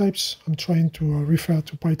using those types, I'm trying to refer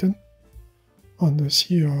to Python and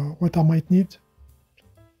see what I might need.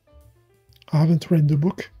 I haven't read the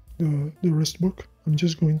book, the Rust book. I'm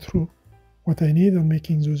just going through what I need and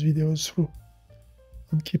making those videos through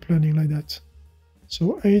and keep learning like that.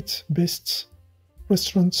 So 8 best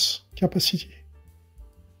restaurants capacity.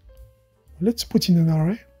 Let's put in an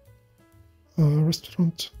array.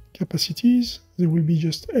 Restaurant capacities. There will be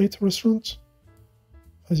just 8 restaurants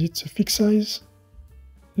as it's a fixed size.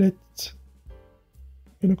 I'm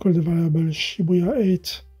going to call the variable Shibuya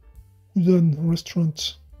 8 udon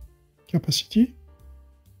restaurant capacity.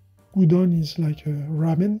 Udon is like a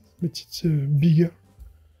ramen, but it's bigger.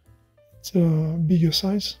 It's a bigger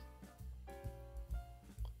size.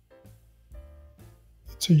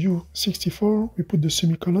 It's a U64. We put the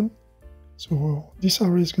semicolon. So this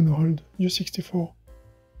array is going to hold U64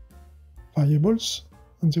 variables,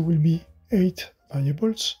 and there will be 8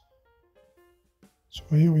 variables. So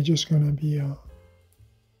here we're just going to be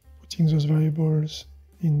putting those variables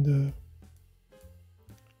in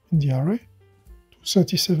the array.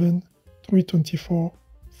 237, 324,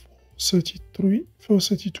 433,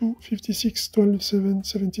 432, 56, 12, 7,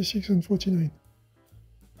 76, and 49.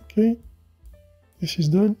 Okay, this is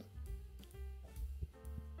done.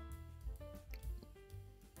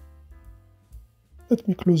 Let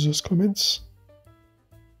me close those comments.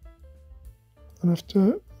 And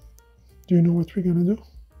after, do you know what we're going to do?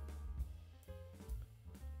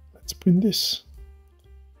 Let's print this.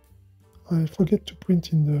 I forget to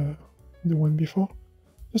print in the one before,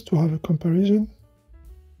 just to have a comparison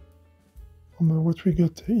on what we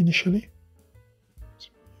got initially. So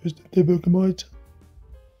use the debug mode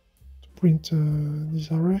to print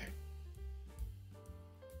this array.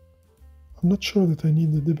 I'm not sure that I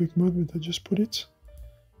need the debug mode, but I just put it.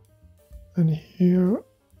 And here,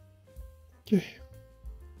 okay.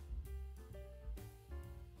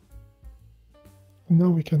 And now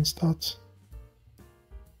we can start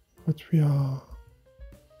what we are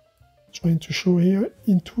trying to show here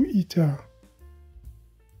into Iter.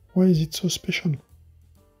 Why is it so special?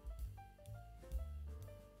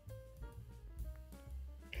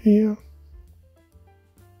 Here,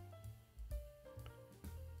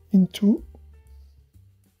 into,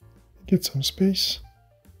 get some space.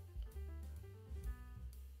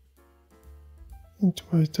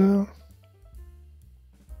 Iterator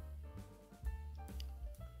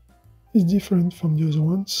is different from the other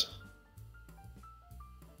ones.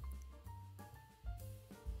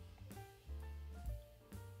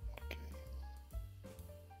 Okay.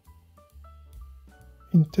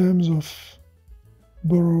 In terms of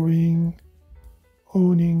borrowing,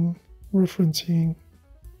 owning, referencing,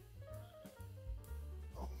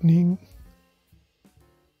 owning,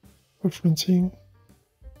 referencing.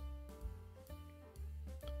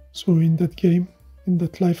 So in that game, in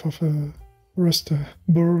that life of Rust,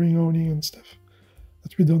 borrowing, owning and stuff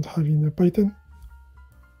that we don't have in Python,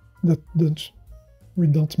 we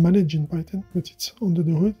don't manage in Python, but it's under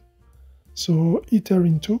the hood. So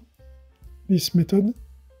iter_into, this method,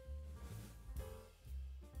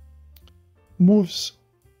 moves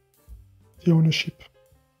the ownership.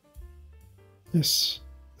 Yes,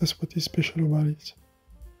 that's what is special about it.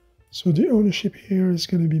 So the ownership here is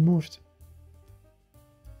going to be moved.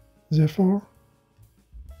 Therefore,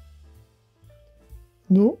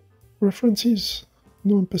 no references,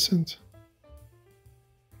 no ampersand.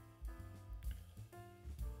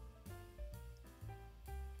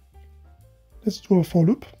 Let's do a for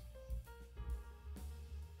loop.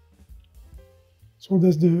 So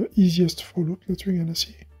that's the easiest for loop that we're gonna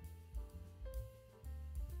see.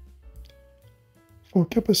 For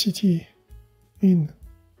capacity in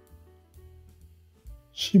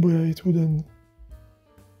Shibuya Itoden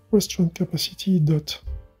restaurant capacity dot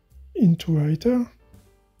into iter.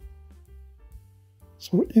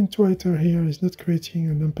 So into iter here is not creating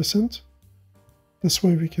an ampersand. That's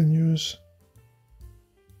why we can use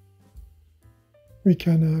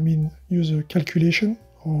use a calculation,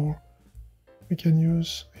 or we can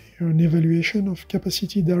use here an evaluation of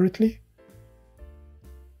capacity directly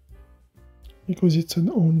because it's an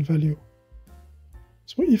own value.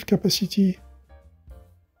 So if capacity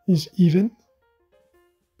is even,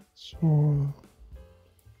 so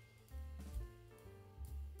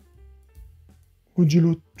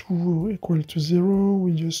modulo 2 equal to 0,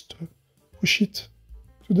 we just push it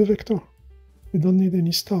to the vector. We don't need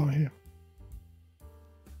any star here.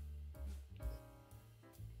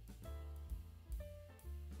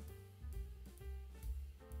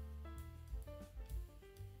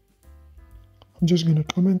 I'm just going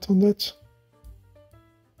to comment on that.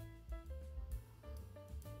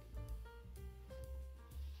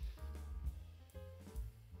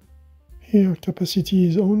 Here, capacity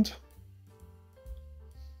is owned.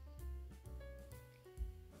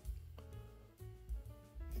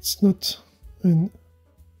 It's not an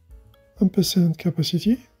ampersand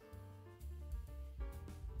capacity.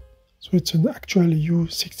 So it's an actual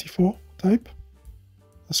U64 type.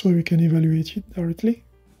 That's why we can evaluate it directly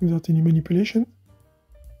without any manipulation.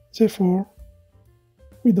 Therefore,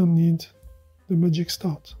 we don't need the magic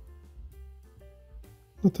start.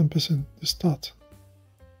 Not ampersand, the start.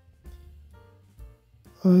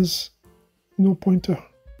 Has no pointer.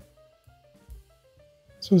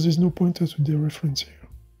 So there's no pointer to the reference here.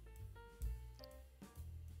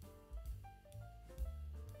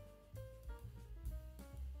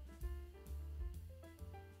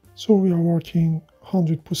 So we are working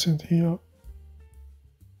 100% here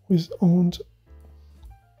with owned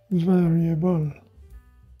variable.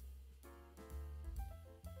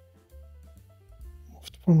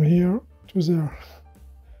 Moved from here to there.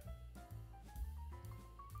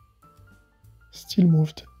 Still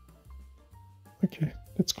moved. Okay,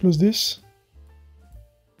 let's close this.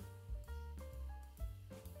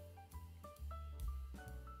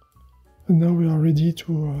 And now we are ready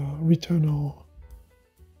to return our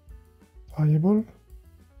variable.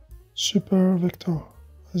 Super vector,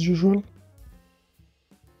 as usual.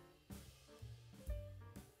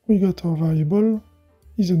 We got our variable,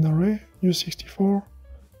 is an array, U64.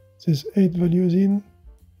 There's 8 values in,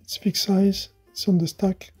 it's fixed size, it's on the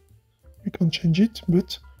stack. We can't change it,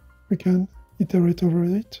 but we can iterate over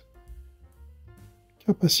it.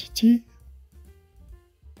 Capacity,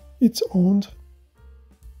 it's owned.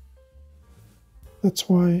 That's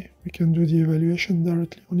why we can do the evaluation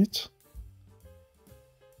directly on it.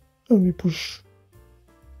 And we push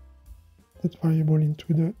that variable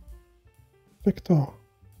into the vector.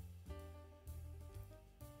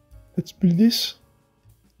 Let's build this.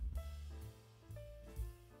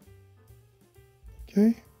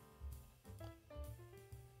 Okay.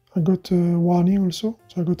 I got a warning also,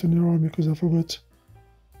 so I got an error because I forgot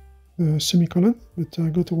the semicolon, but I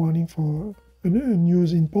got a warning for a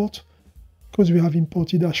news import because we have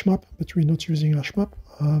imported Hashmap, but we're not using Hashmap.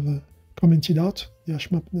 I have commented out the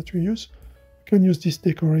Hashmap that we use. We can use this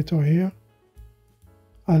decorator here,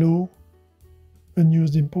 allow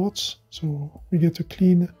unused imports, so we get a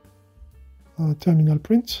clean terminal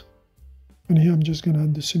print. And here I'm just gonna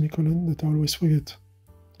add the semicolon that I always forget.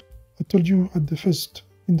 I told you in the first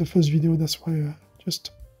video, that's why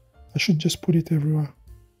I should just put it everywhere.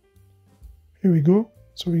 Here we go.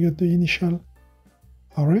 So we got the initial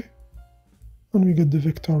array, and we got the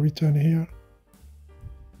vector return here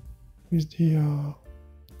with the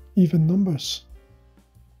even numbers.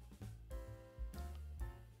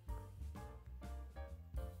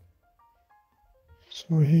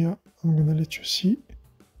 So here I'm gonna let you see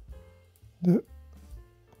the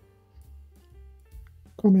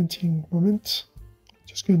commenting moment.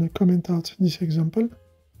 Just gonna comment out this example.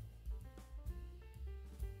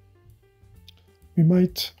 We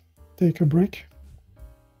might take a break.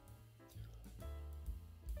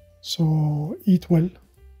 So eat well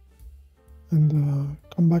and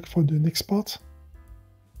come back for the next part.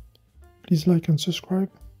 Please like and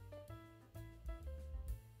subscribe.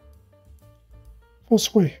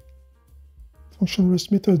 Fourth way, function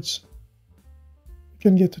REST methods. You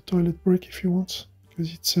can get a toilet break if you want,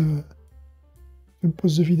 because it's you can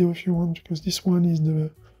pause the video if you want, because this one is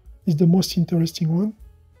the most interesting one.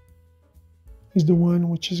 Is the one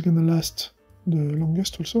which is gonna last the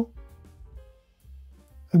longest also.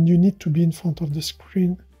 And you need to be in front of the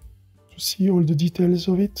screen to see all the details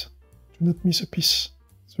of it, to not miss a piece.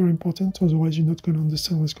 It's very important, otherwise you're not gonna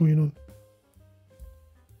understand what's going on.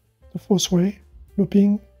 The fourth way,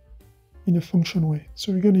 looping in a function way.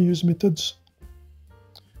 So we're gonna use methods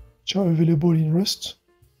which are available in Rust,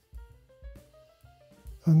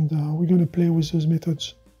 and we're gonna play with those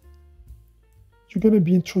methods. You're going to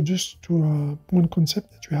be introduced to one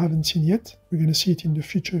concept that you haven't seen yet. We're going to see it in the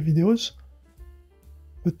future videos,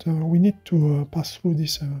 but we need to pass through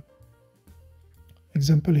this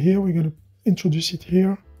example here. We're going to introduce it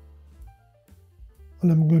here,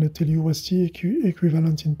 and I'm going to tell you what's the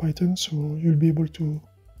equivalent in Python, so you'll be able to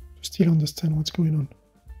still understand what's going on.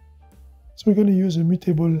 So we're going to use a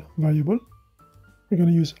mutable variable. We're going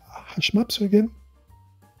to use hash maps again.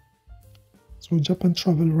 So Japan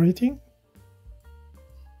travel rating.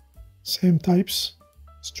 Same types,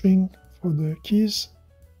 string for the keys,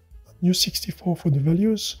 new 64 for the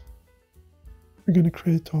values. We're going to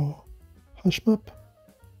create our hash map.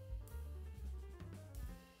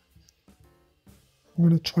 I'm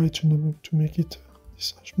going to try to make it,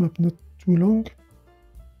 this hash map, not too long.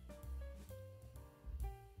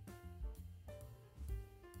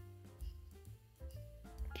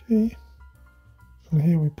 Okay, and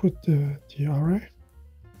here we put the array.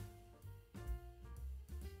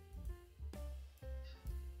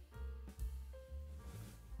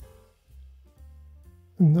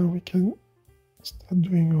 And now we can start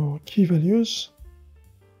doing our key values.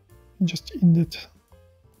 Just indent.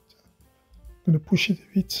 I'm going to push it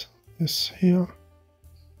a bit. Yes, here.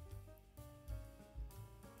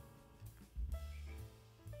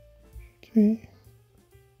 Okay.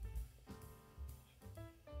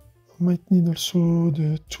 I might need also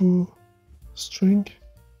the to string.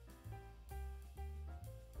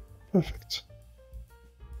 Perfect.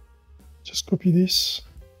 Just copy this.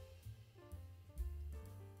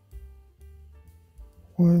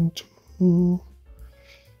 1, 2,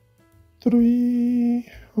 3.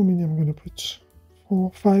 How many I'm gonna put?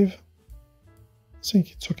 4, 5. I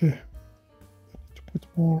think it's okay. I need to put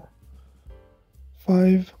more.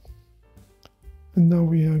 5. And now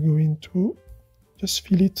we are going to just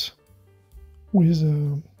fill it with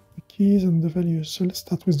the keys and the values. So let's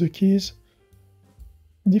start with the keys.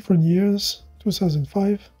 Different years,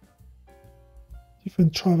 2005.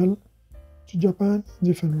 Different travel to Japan,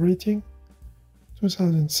 different rating.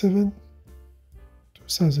 2007,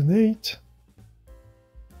 2008,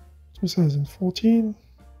 2014,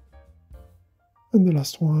 and the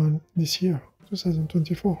last one this year,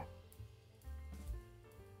 2024.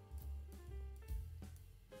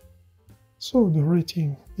 So the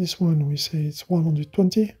rating, this one we say it's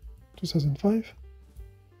 120, 2005.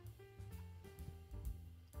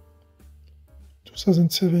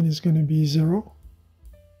 2007 is going to be 0,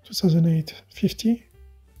 2008, 50.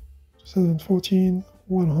 2014,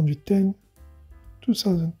 110,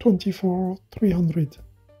 2024, 300.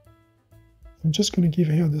 I'm just going to give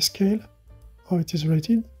here the scale, how it is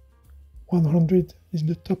rated. 100 is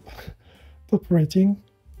the top rating,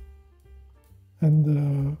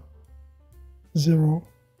 and 0,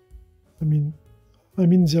 I mean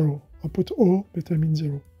 0. I put O, but I mean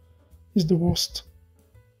 0. Is the worst.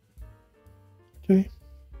 Okay.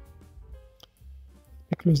 Let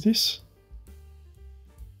me close this.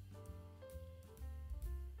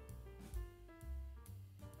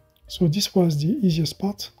 So this was the easiest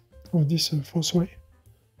part of this fourth way,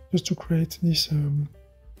 just to create this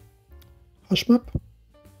hash map.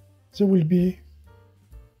 there will be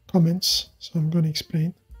comments, so I'm going to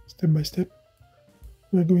explain step by step.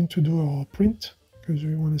 We're going to do our print because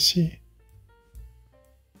we want to see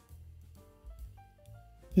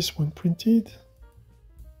this one printed.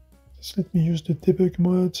 Just let me use the debug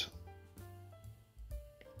mode.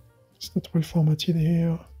 It's not well formatted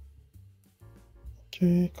here.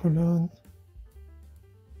 Okay, colon.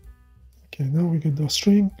 Okay, now we get the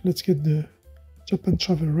string. Let's get the Japan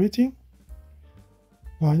travel rating.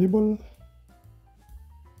 Variable.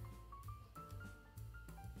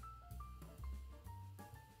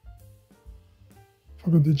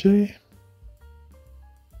 Forgot the J.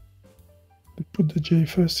 Let's put the J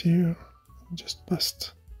first here. Just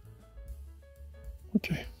past.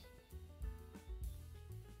 Okay.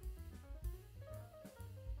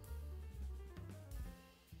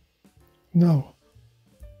 Now,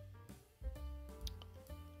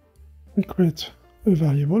 we create a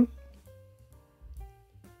variable.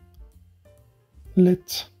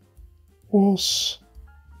 Let was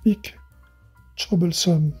big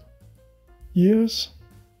troublesome years,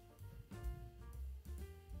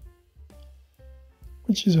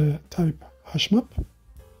 which is a type hashmap,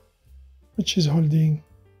 which is holding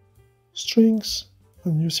strings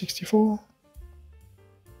on U64.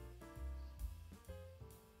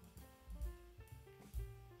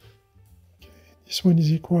 Okay, this one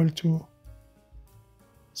is equal to,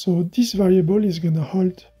 so this variable is going to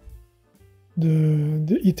hold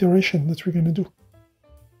the iteration that we're going to do.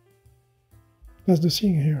 That's the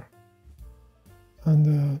thing here.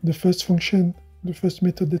 And the first function, the first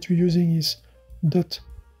method that we're using is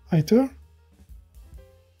 .iter.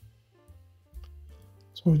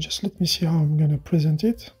 So just let me see how I'm going to present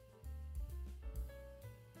it.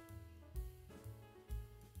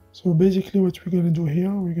 So basically what we're going to do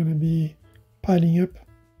here, we're going to be piling up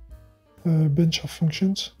a bunch of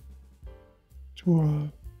functions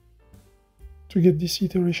to get this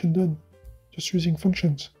iteration done, just using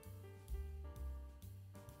functions.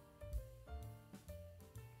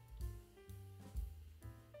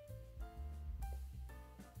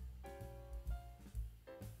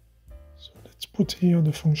 So let's put here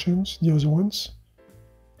the functions, the other ones.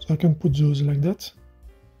 So I can put those like that.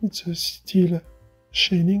 It's still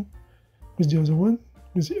chaining with the other one,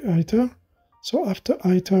 with the iter. So after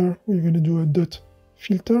iter, we're going to do a dot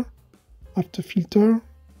filter. After filter,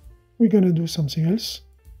 we're going to do something else.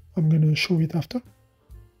 I'm going to show it after.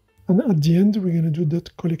 And at the end, we're going to do dot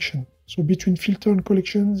collection. So between filter and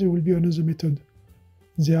collection, there will be another method.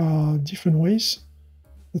 There are different ways.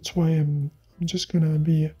 That's why I'm just going to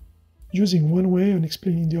be using one way and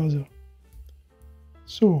explaining the other.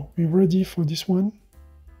 So we're ready for this one.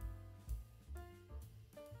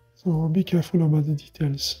 So be careful about the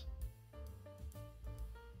details,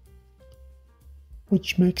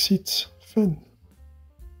 which makes it fun.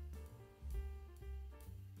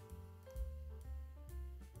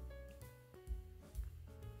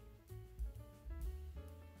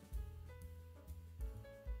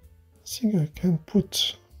 I think I can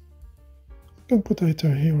put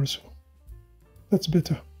iter here also. That's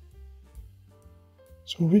better.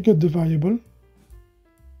 So we got the variable.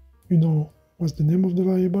 We know what's the name of the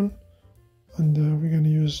variable, and we're going to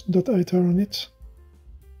use .iter on it.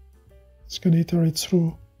 It's going to iterate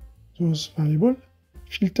through those variables.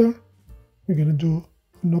 Filter, we're going to do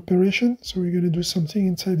an operation. So we're going to do something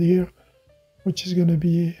inside here, which is going to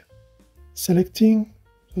be selecting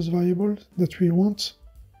those variables that we want,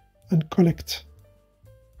 and collect.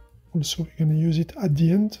 Also, we're going to use it at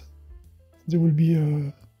the end. There will be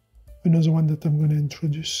another one that I'm going to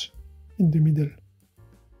introduce in the middle.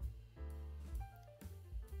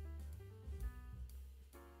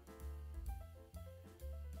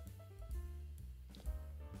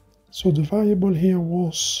 So the variable here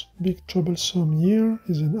was big troublesome year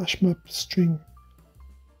is an hashmap string.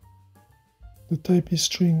 The type is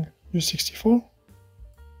string U64.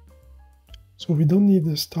 So we don't need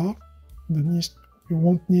a start. We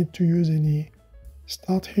won't need to use any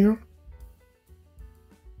start here,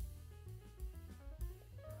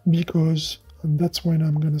 because, and that's when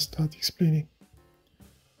I'm going to start explaining.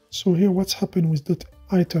 So here what's happened with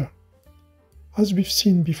 .iter. As we've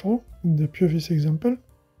seen before in the previous example,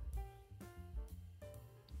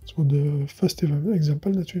 so the first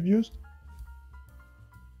example that we've used,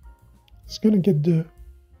 it's going to get the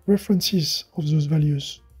references of those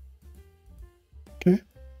values, okay,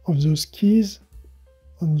 of those keys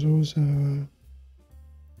and those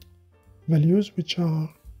values which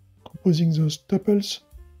are composing those tuples.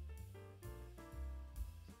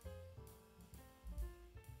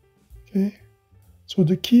 Okay, so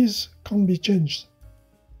the keys can't be changed.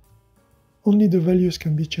 Only the values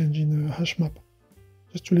can be changed in a hash map.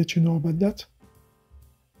 just to let you know about that.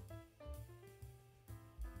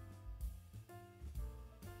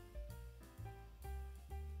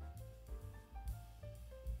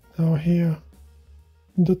 Now here,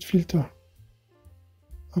 dot filter.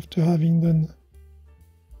 After having done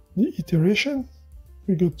the iteration,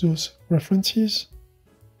 we got those references.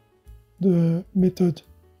 The method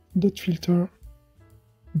dot filter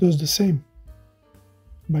does the same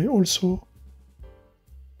by also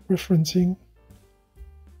referencing.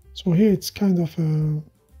 So here it's kind of a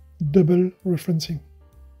double referencing.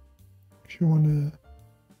 If you want to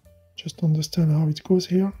just understand how it goes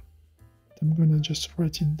here, I'm gonna just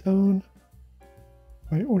write it down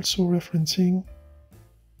by also referencing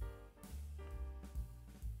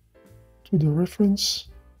to the reference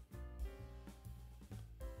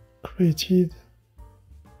created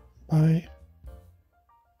by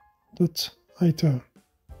 .iter.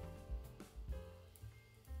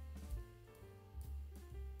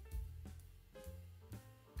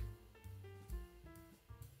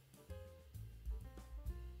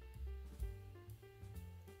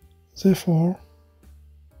 Therefore,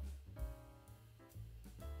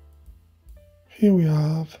 here we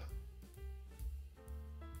have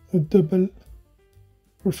a double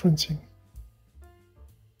referencing.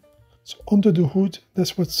 So under the hood,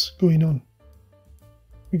 that's what's going on.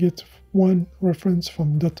 We get one reference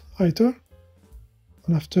from .iter,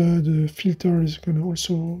 and after the filter is going to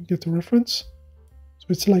also get a reference. So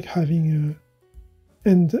it's like having a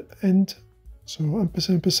end, so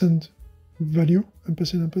ampersand value,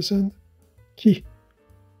 ampersand key.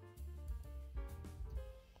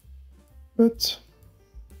 But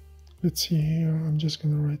let's see here, I'm just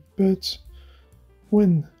going to write but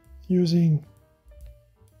when using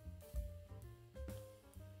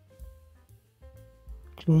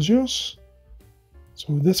closures.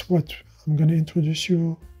 So that's what I'm going to introduce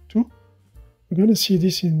you to. We're going to see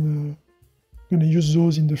this in, going to use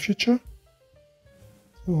those in the future.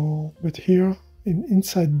 So, but here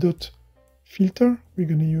inside dot filter, we're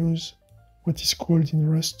going to use what is called in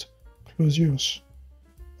Rust closures.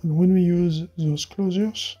 And when we use those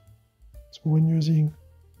closures, so when using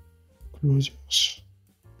closures,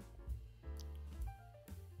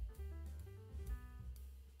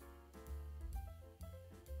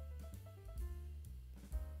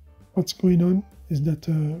 what's going on is that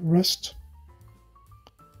Rust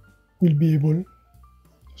will be able,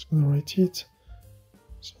 just going to write it,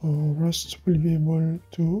 so Rust will be able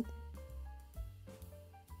to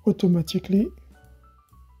automatically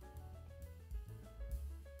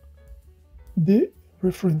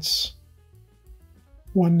dereference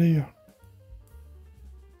one layer.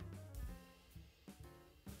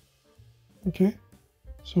 Okay,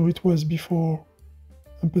 so it was before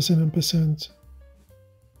ampersand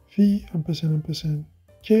v ampersand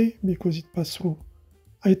k, because it passed through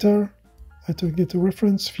iter get a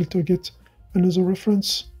reference, filter get another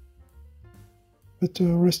reference, but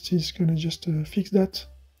Rust is gonna just fix that.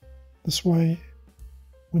 That's why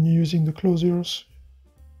when you're using the closures,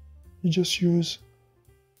 you just use,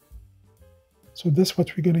 so that's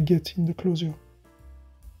what we're gonna get in the closure.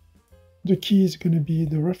 The key is gonna be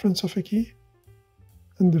the reference of a key,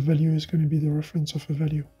 and the value is gonna be the reference of a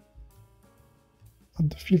value at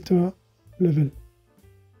the filter level.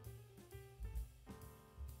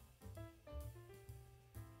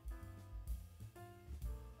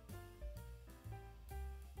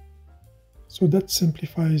 So that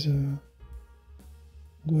simplifies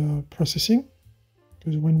the processing,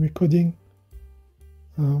 because when we're coding,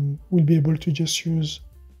 we'll be able to just use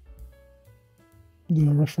the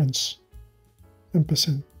reference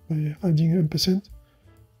ampersand by adding ampersand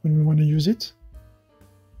when we want to use it.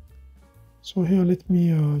 So here, let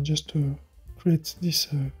me just create this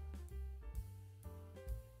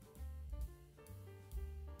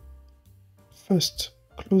first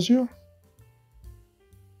closure.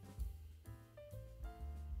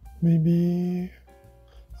 Maybe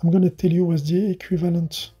I'm going to tell you what's the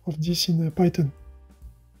equivalent of this in Python,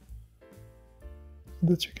 so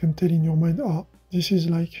that you can tell in your mind, ah, this is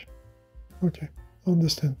like, okay, I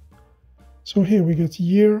understand. So here we got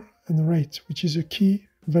year and rate, which is a key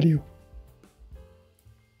value.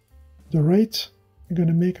 The rate, we're going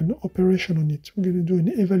to make an operation on it. We're going to do an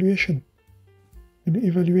evaluation. We're going to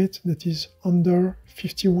evaluate that is under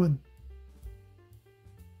 51.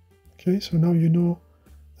 Okay, so now you know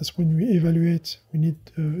that's when we evaluate, we need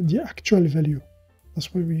the actual value.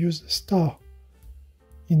 That's why we use the star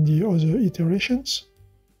in the other iterations.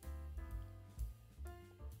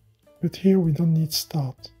 But here we don't need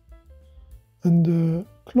start. And the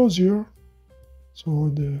closure,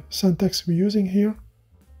 so the syntax we're using here,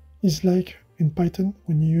 is like in Python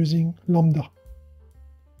when you're using lambda.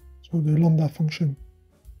 So the lambda function,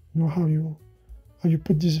 you know how you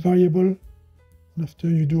put this variable, and after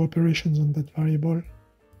you do operations on that variable,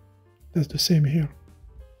 that's the same here.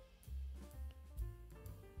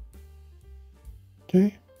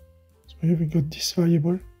 Okay, so here we got this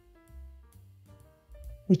variable,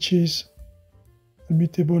 which is a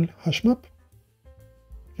mutable hash map.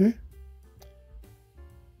 Okay,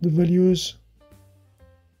 the values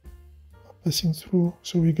are passing through,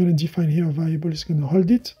 so we're going to define here a variable is going to hold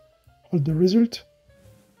the result,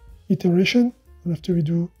 iteration, and after we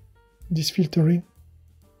do this filtering,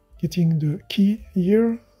 getting the key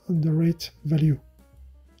here and the rate value,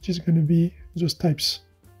 which is going to be those types,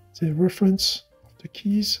 the reference of the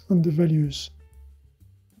keys and the values.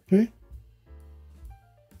 Okay,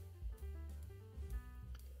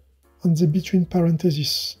 and the between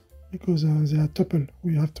parentheses, because they are tuple,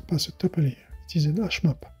 we have to pass a tuple here. It is an hash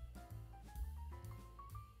map.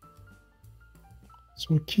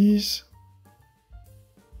 So keys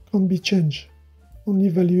can't be changed, only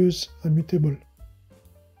values are mutable.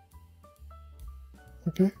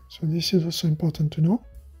 Okay, so this is also important to know.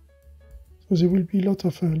 So there will be a lot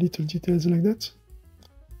of little details like that.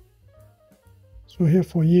 So here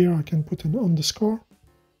for year I can put an underscore,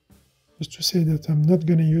 just to say that I'm not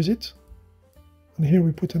going to use it. And here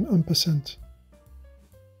we put an ampersand,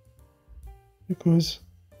 because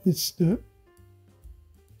it's an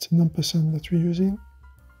ampersand that we're using.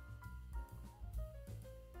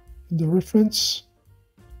 The reference,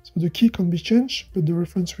 so the key can be changed, but the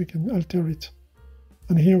reference we can alter it.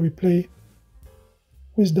 And here we play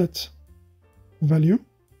with that value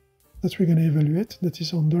that we're going to evaluate, that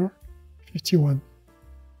is under 51.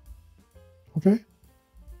 Okay?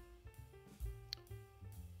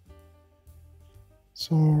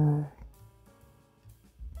 So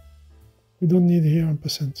we don't need here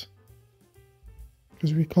ampersand,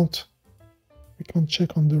 because we can't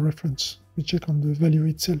check on the reference, we check on the value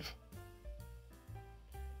itself.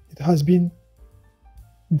 It has been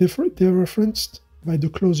dereferenced by the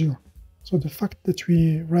closure. So the fact that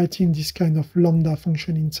we're writing this kind of lambda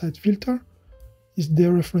function inside filter is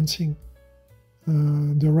dereferencing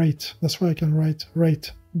the rate. That's why I can write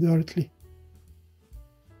rate directly.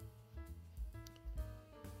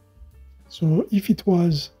 So if it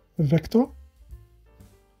was a vector,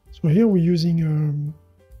 so here we're using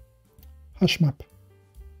hash map.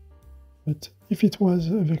 But if it was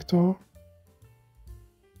a vector,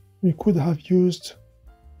 we could have used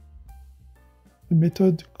a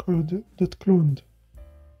method called .cloned.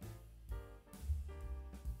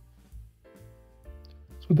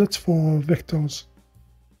 So that's for vectors.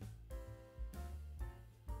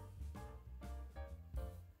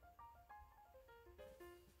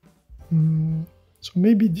 So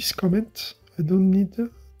maybe this comment, I don't need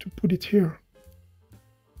to put it here.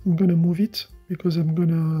 I'm gonna move it because I'm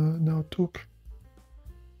gonna now talk.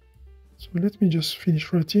 So let me just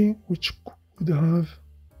finish writing, which could have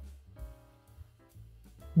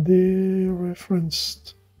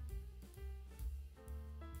dereferenced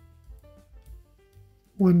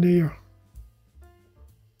one layer.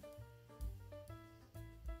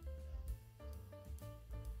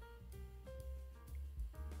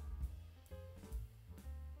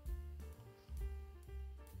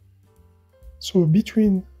 So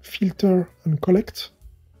between filter and collect,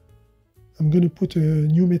 I'm going to put a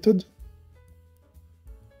new method.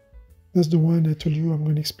 That's the one I told you I'm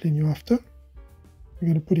going to explain you after. I'm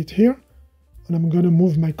going to put it here, and I'm going to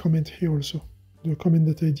move my comment here also. The comment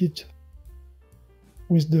that I did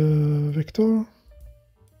with the vector.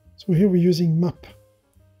 So here we're using map.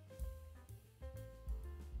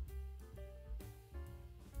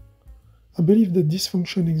 I believe that this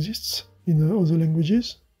function exists in other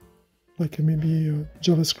languages, like maybe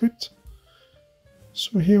JavaScript.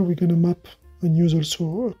 So here we're going to map and use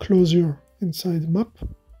also a closure inside map.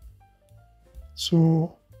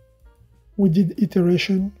 So we did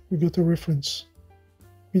iteration, we got a reference.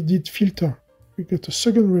 We did filter, we got a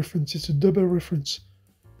second reference, it's a double reference.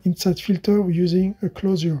 Inside filter, we're using a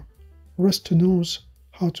closure. Rust knows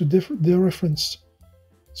how to dereference,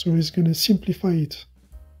 so it's going to simplify it.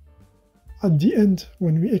 At the end,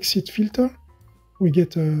 when we exit filter, we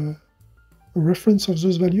get a reference of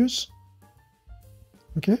those values.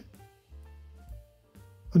 Okay?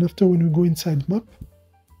 And after, when we go inside map,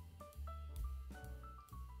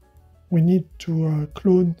 we need to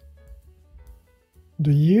clone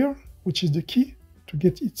the year, which is the key, to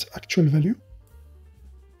get its actual value.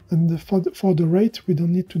 And for the rate, we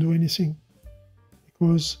don't need to do anything,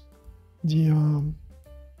 because the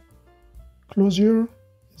closure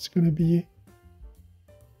is going to be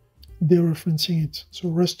dereferencing it. So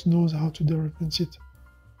Rust knows how to dereference it.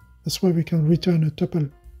 That's why we can return a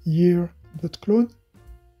tuple year.clone,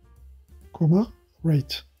 comma,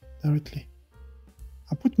 rate directly.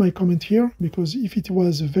 I put my comment here because if it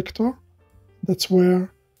was a vector, that's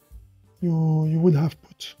where you would have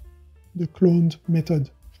put the cloned method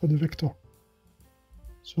for the vector.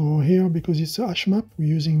 So here, because it's a hash map, we're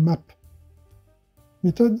using map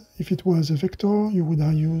method. If it was a vector, you would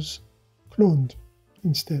have used cloned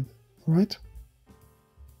instead, all right?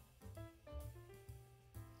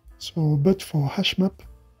 So, but for hash map,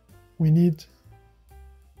 we need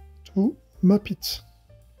to map it,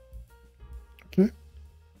 okay?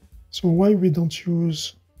 So why we don't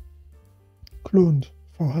use cloned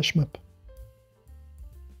for hash map?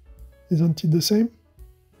 Isn't it the same?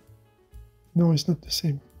 No, it's not the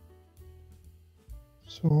same.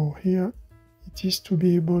 So here it is to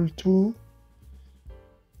be able to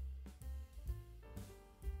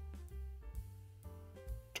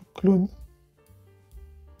clone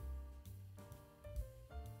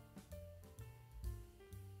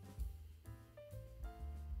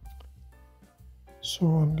so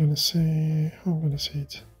I'm gonna say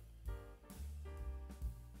it.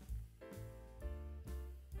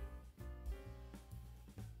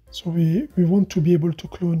 So we want to be able to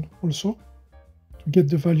clone also to get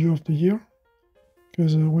the value of the year,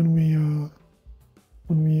 because when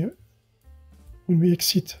we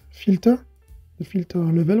exit filter, the filter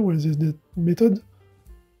level where there's the method,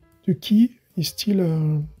 the key is still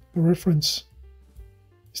a reference,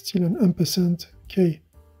 still an ampersand k,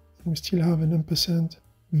 and we still have an ampersand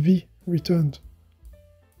v returned.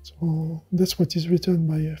 So that's what is returned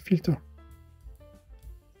by a filter.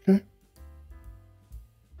 Okay.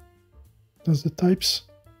 That's the types.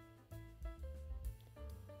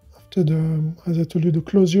 After the, as I told you, the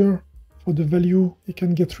closure for the value, it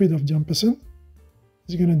can get rid of the ampersand.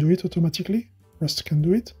 It's going to do it automatically. Rust can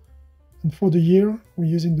do it. And for the year, we're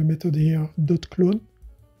using the method here .clone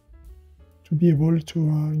to be able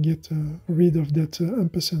to get rid of that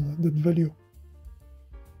ampersand, that value,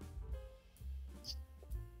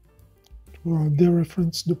 to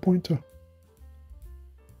dereference the pointer.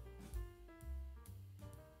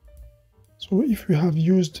 So if you have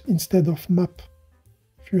used, instead of map,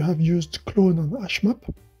 if you have used clone on hashmap,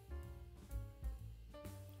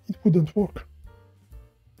 it wouldn't work.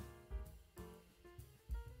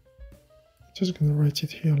 I'm just going to write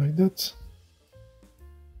it here like that.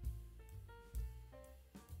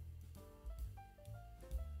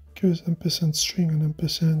 Because ampersand string and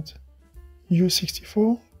ampersand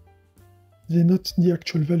u64, they're not the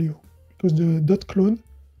actual value, because the .clone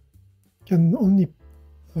can only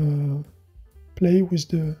play with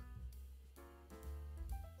the,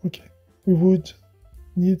 okay, we would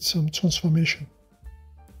need some transformation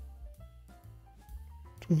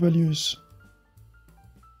to values.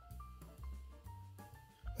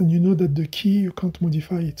 And you know that the key, you can't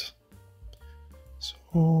modify it.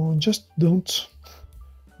 So just don't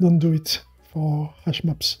do it for hash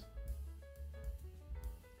maps.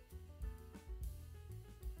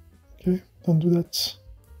 Okay, don't do that.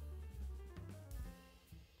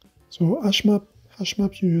 So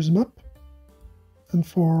hashmap you use map, and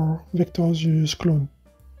for vectors you use clone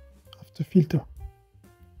after filter.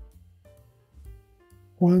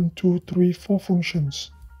 1, 2, 3, 4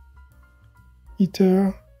 functions.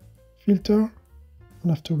 Iter, filter,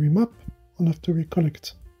 and after we map, and after we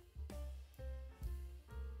collect.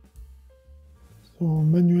 So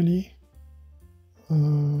manually,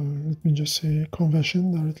 let me just say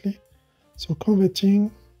conversion directly. So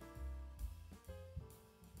converting,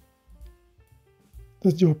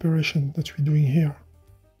 that's the operation that we're doing here.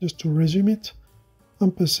 Just to resume it,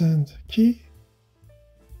 ampersand key,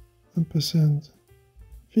 ampersand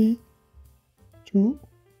v to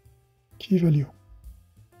key value.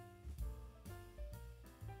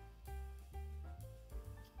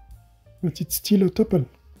 But it's still a tuple.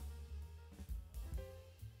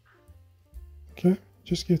 Okay,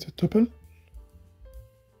 just get a tuple.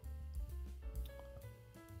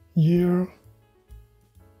 Year,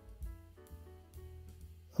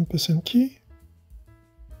 ampersand key.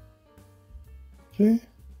 Okay.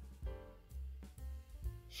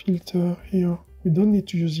 Filter here. We don't need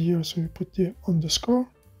to use year, so we put the underscore.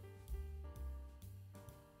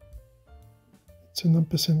 It's an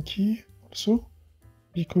ampersand key also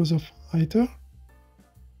because of iter,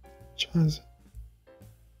 which has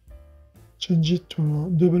changed it to a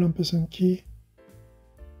double ampersand key.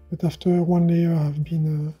 But after one layer have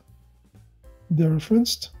been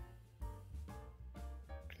dereferenced.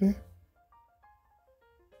 Okay.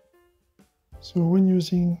 So when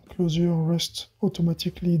using closure, Rust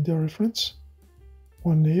automatically dereference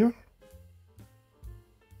one layer.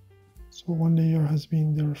 So one layer has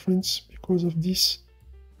been dereferenced because of this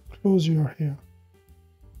closure here.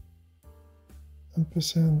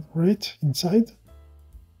 Ampersand rate inside,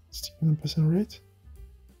 still ampersand rate,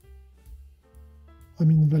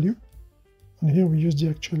 value, and here we use the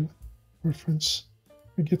actual reference.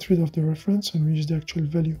 We get rid of the reference and we use the actual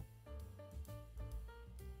value.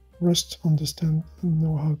 Rust understand and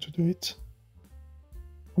know how to do it.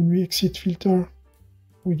 When we exit filter,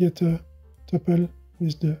 we get a tuple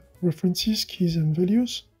with the references, keys and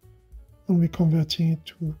values, and we're converting it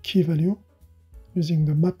to key value using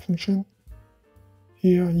the map function.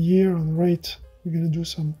 Here, year and rate, we're going to do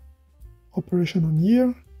some operation on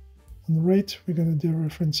year, and rate, we're going to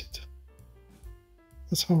dereference it.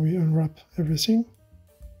 That's how we unwrap everything.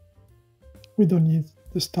 We don't need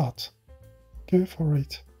the start, okay, for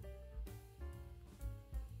rate.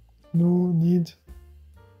 No need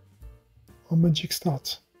a magic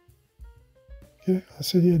start. Okay, I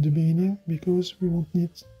said it at the beginning because we won't need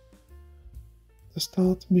the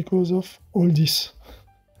start because of all this.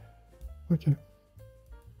 Okay.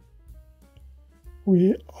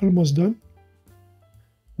 We're almost done.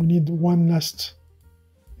 We need one last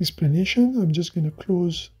explanation. I'm just going to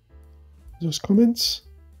close those comments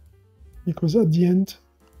because at the end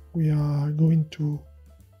we are going to...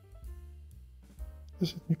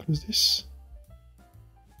 Just let me close this.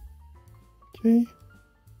 Okay,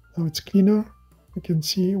 now it's cleaner. We can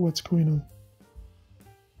see what's going on.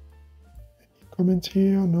 Any comments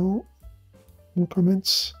here? No. No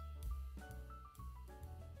comments.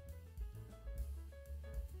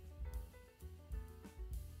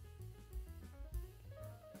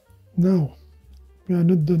 Now, we are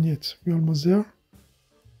not done yet. We're almost there.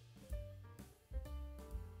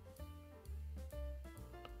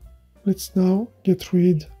 Let's now get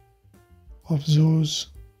rid of those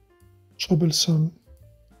troublesome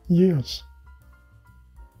years.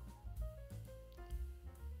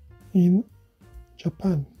 In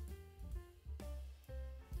Japan,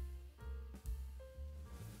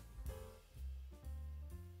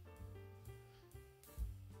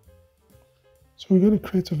 so we're going to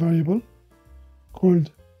create a variable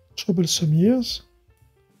called troublesome years.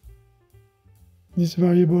 This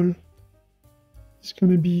variable is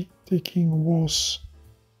going to be taking was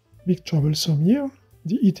big troublesome year,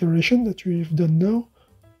 the iteration that we've done now.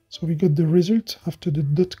 So we got the result after the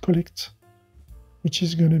dot collect, which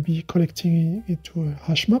is going to be collecting it to a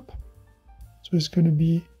hash map. So it's going to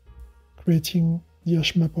be creating the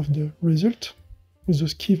hash map of the result with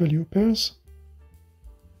those key value pairs.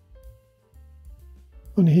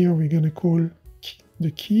 And here we're going to call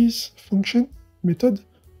the keys function method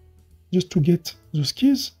just to get those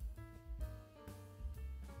keys.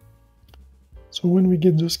 So when we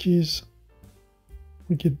get those keys,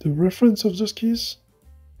 we get the reference of those keys.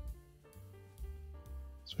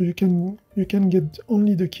 So you can get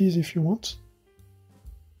only the keys if you want.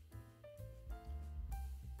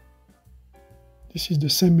 This is the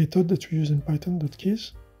same method that we use in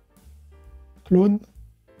Python.keys. Clone.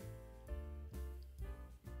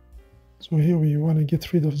 So here we want to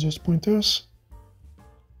get rid of those pointers.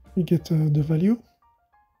 We get the value.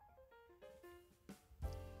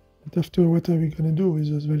 But after, what are we going to do with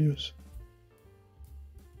those values?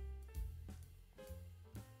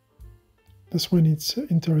 That's when it's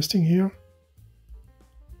interesting here,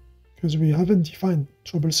 because we haven't defined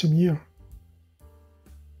troublesome year,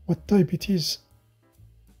 what type it is.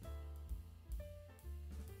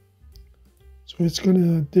 So it's going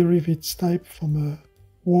to derive its type from a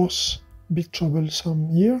was big troublesome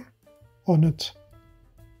year or not.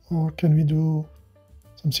 Or can we do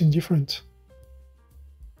something different?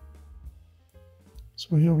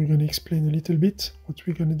 So here we're going to explain a little bit what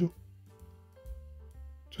we're going to do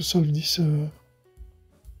to solve this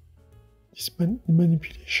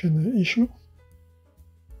manipulation issue.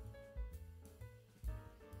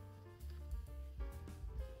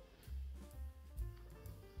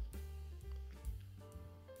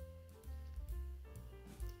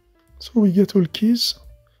 So we get all keys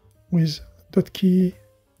with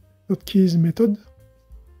 .keys method.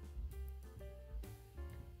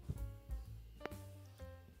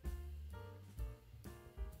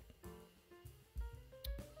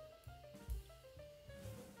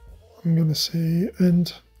 I'm going to say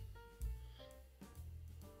and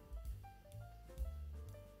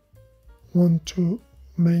want to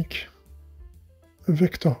make a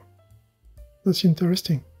vector. That's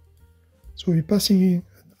interesting. So we're passing in an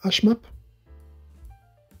hash map.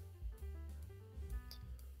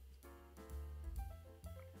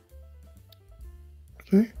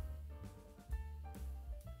 Okay.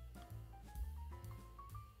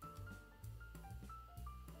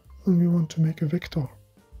 And we want to make a vector.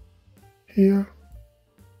 Here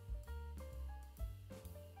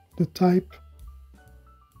the type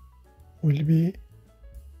will be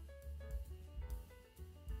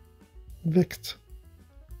vect.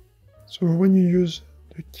 So when you use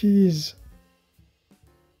the keys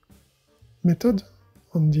method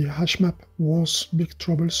on the hashmap was big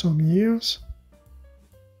troublesome years,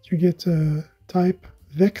 you get a type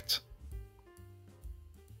vect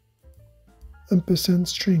ampersand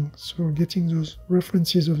string. So getting those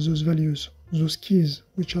references of those values, those keys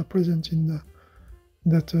which are present in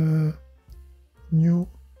that new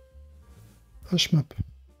hashmap.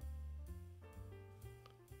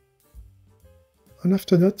 And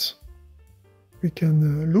after that, we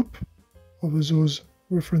can loop over those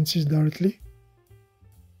references directly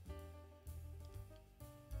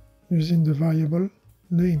using the variable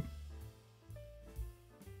name.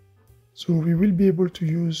 So we will be able to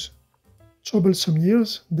use troublesome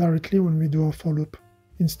years directly when we do our for loop,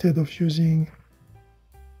 instead of using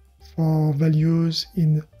for values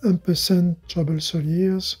in ampersand troublesome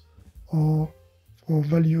years or for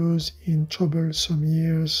values in troublesome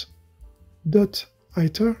years dot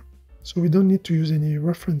iter. So we don't need to use any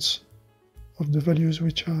reference of the values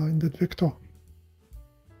which are in that vector.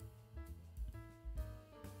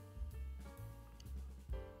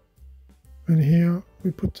 And here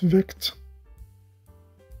we put vect.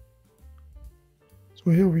 So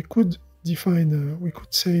here we could define, we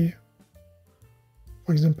could say,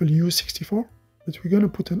 for example, U64, but we're going to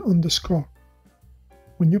put an underscore.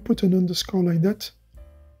 When you put an underscore like that,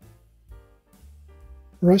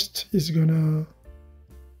 Rust is gonna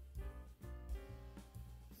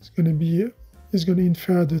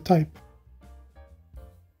infer the type.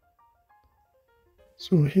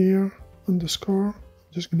 So here underscore,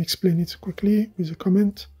 I'm just gonna explain it quickly with a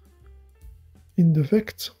comment in the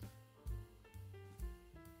vect.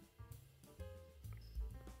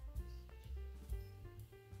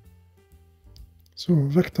 So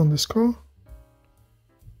vect underscore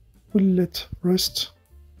will let Rust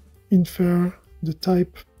infer the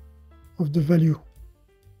type of the value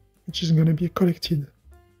which is going to be collected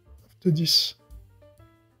after this.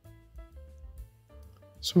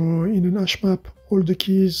 So in an hash map, all the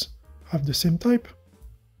keys have the same type.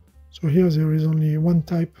 So here there is only one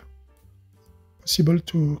type possible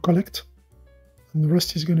to collect, and the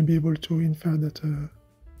rest is going to be able to infer that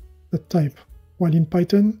type. While in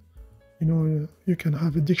Python, you can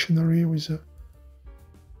have a dictionary with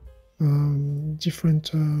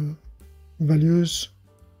different values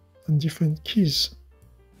and different keys.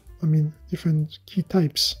 Different key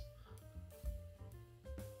types.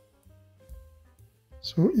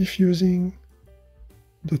 So if using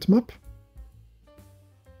 .map,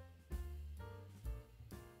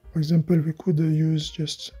 for example, we could use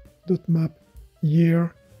just .map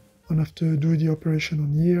year, and after do the operation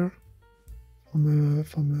on year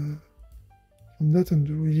from that, and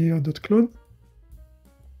do year.clone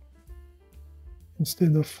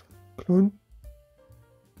instead of clone.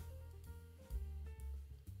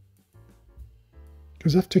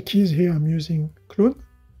 Because after keys here I'm using clone,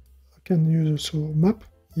 I can use also map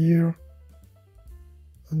year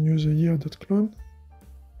and use a year.clone.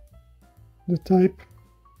 The type,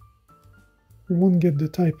 we won't get the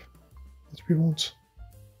type that we want.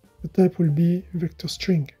 The type will be vector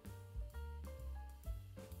string.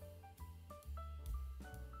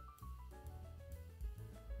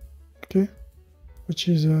 Okay, which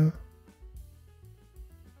is a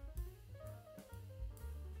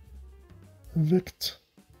vect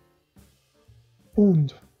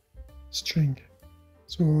owned string.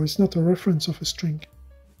 So it's not a reference of a string.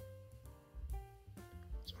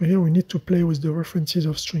 So here we need to play with the references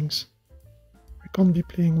of strings. We can't be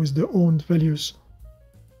playing with the owned values.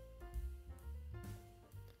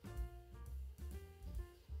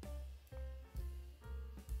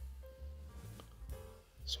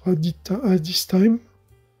 So at this time,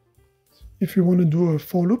 if we want to do a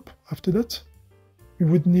for loop after that, we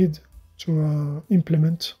would need to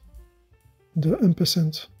implement the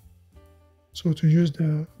ampersand. So to use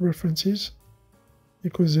the references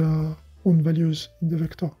because there are own values in the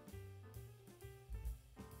vector.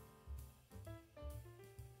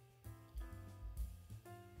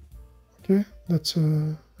 Okay, that's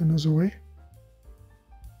another way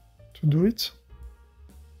to do it.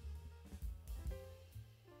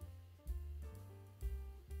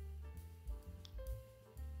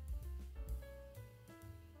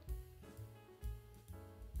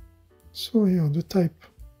 So here the type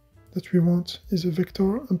that we want is a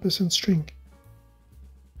vector ampersand string,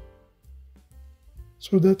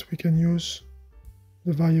 so that we can use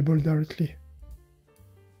the variable directly.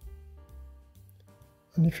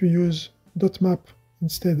 And if you use .map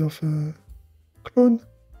instead of clone,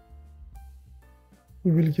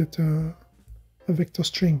 we will get a vector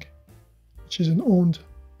string, which is an owned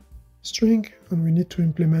string, and we need to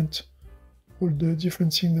implement all the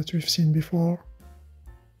different things that we've seen before,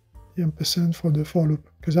 the ampersand for the for loop,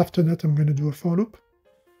 because after that I'm going to do a for loop.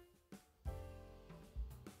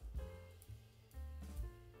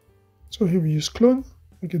 So here we use clone,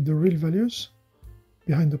 we get the real values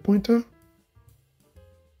behind the pointer.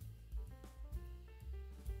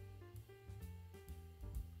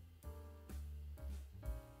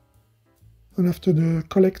 And after the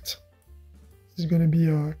collect, it's going to be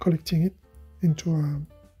collecting it into a...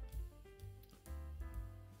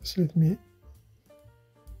 So let me do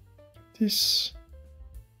this.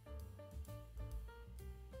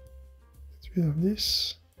 Get rid of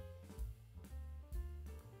this.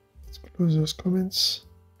 Let's close those comments.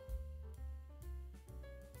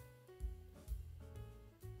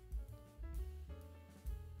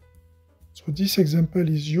 So this example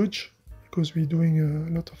is huge because we're doing a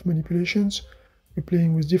lot of manipulations. We're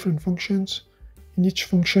playing with different functions. In each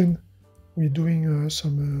function, we're doing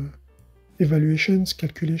some evaluations,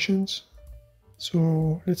 calculations.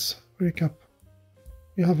 So let's recap.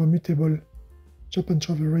 We have a mutable job and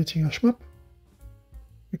travel rating hash map.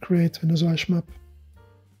 We create another hash map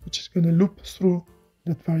which is going to loop through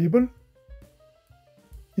that variable.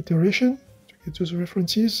 Iteration to get those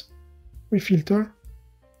references. We filter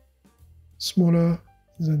smaller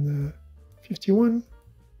than 51.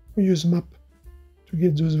 We use map to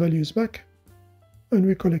get those values back, and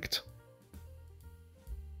we collect.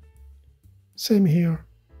 Same here,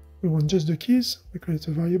 we want just the keys. We create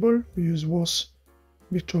a variable. We use was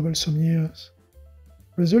troublesome years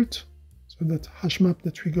result, so that hash map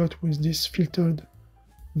that we got with these filtered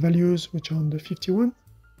values which are on the 51.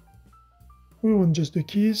 We want just the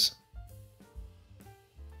keys.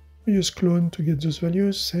 We use clone to get those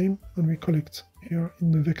values, same, and we collect here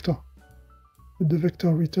in the vector. With the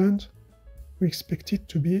vector returned, we expect it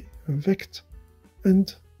to be a vect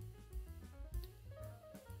and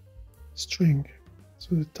string.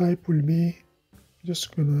 So the type will be,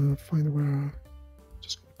 just gonna find where,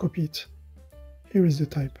 just copy it. Here is the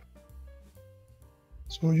type.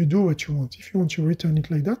 So you do what you want. If you want to return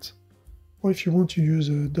it like that, or if you want to use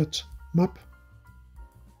a dot map,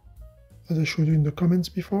 as I showed you in the comments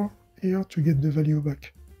before, here to get the value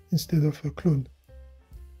back instead of a clone.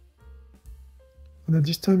 And at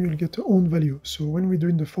this time you'll get the own value. So when we're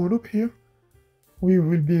doing the for loop here, we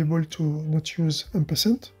will be able to not use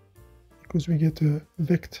ampersand because we get a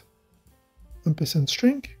vect ampersand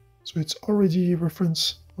string. So it's already a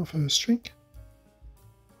reference of a string.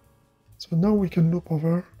 So now we can loop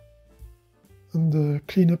over and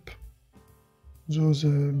clean up those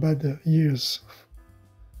bad years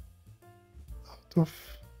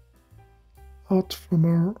out from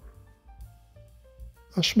our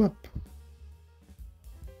hash map.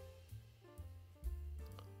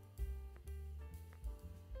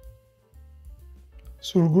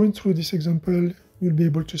 So going through this example, you'll be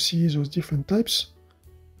able to see those different types.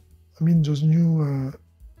 I mean those new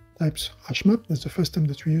types hash map. That's the first time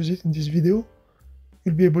that we use it in this video.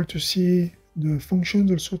 You'll be able to see the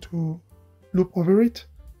functions also to loop over it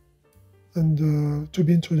and to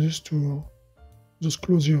be introduced to those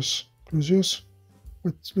closures. Closures,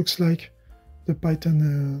 what looks like the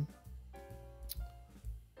Python,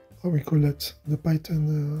 how we call that? The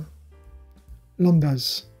Python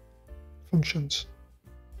lambdas functions.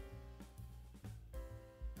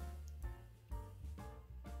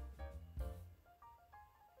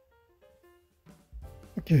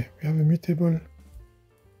 Okay, we have a mutable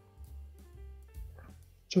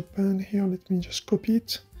Japan here. Let me just copy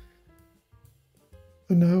it.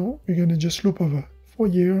 And now we're going to just loop over for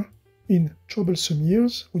year in troublesome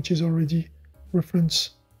years, which is already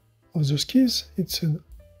reference of those keys. It's a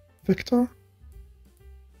vector.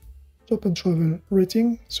 Job and travel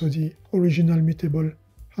rating, so the original mutable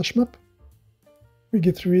hash map. We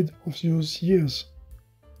get rid of those years.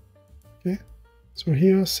 Okay, so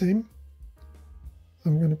here same.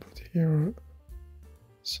 I'm going to put here a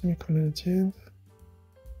semicolon at the end,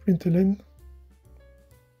 println.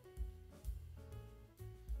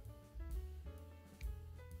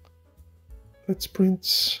 Let's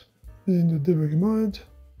print in the debug mode.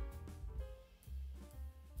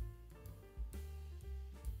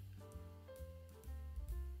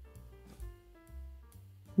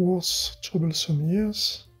 Was troublesome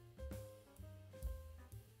years.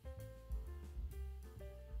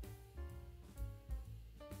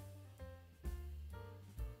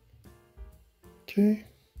 Okay.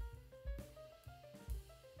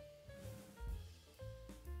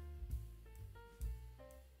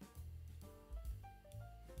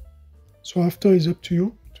 So after is up to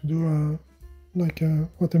you to do like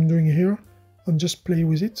what I'm doing here, and just play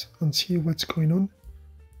with it and see what's going on,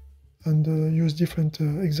 and use different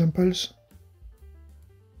examples,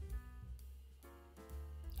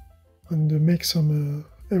 and make some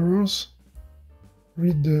errors,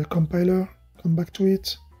 read the compiler, come back to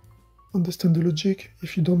it, understand the logic.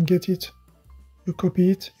 If you don't get it, you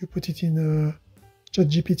copy it, you put it in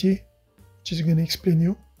ChatGPT, which is going to explain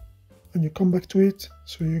you, and you come back to it,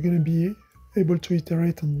 so you're going to be able to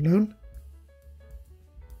iterate and learn.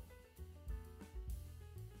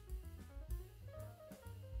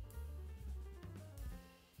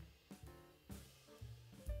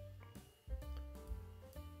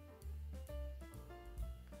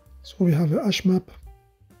 So we have a hashmap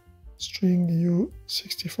string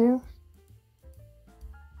u64.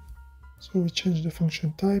 So we change the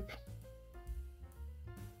function type.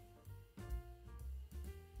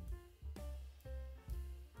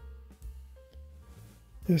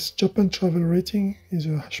 Yes, Japan travel rating is a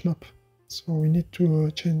hashmap. So we need to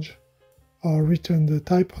change or return the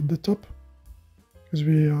type at the top, because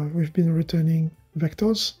we've been returning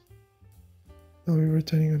vectors. Now we're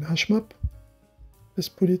returning an hashmap. Let's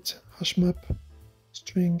put it hashmap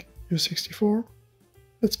string u64.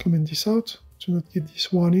 Let's comment this out to not get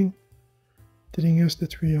this warning telling us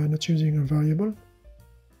that we are not using a variable.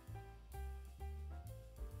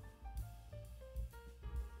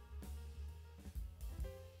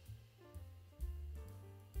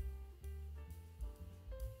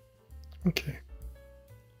 Okay,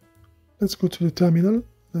 let's go to the terminal.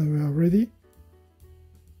 Now we are ready.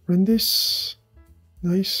 Run this.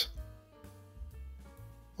 Nice.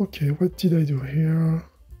 Okay, what did I do here?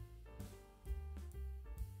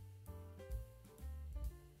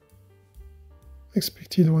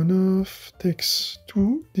 Expected one-off takes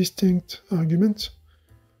two distinct arguments.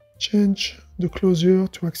 Change the closure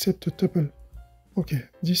to accept a tuple. Okay,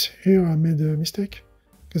 this here I made a mistake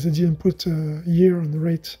because I didn't put year and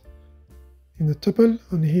rate in the tuple,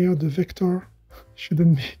 and here the vector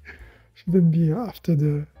shouldn't be after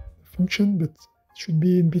the function, but it should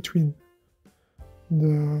be in between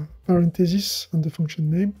the parenthesis and the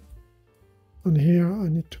function name, and here I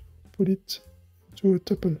need to put it to a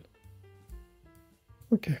tuple.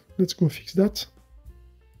 Okay, let's go fix that.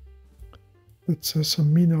 That's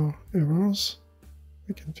some minor errors.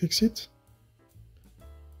 We can fix it.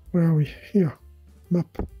 Where are we? Here,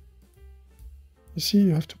 map. You see,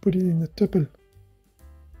 you have to put it in a tuple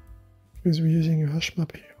because we're using a hash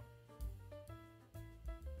map here.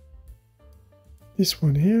 This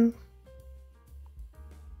one here,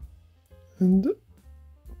 and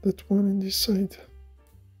that one in this side.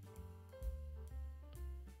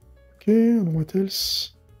 Okay, and what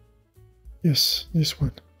else? Yes, this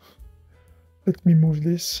one. Let me move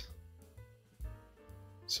this.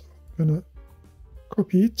 So I'm gonna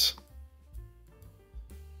copy it.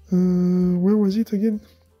 Where was it again?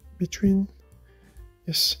 Between,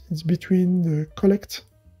 yes, it's between the collect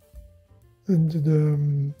and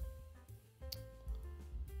the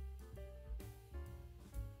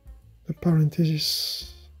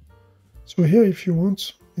parentheses. So here, if you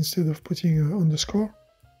want, instead of putting an underscore,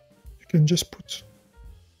 you can just put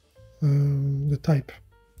the type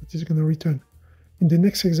that is going to return. In the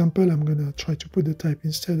next example, I'm going to try to put the type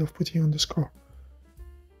instead of putting underscore.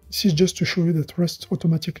 This is just to show you that Rust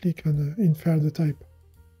automatically can infer the type.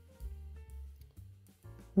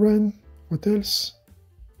 Run. What else?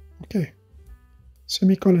 Okay.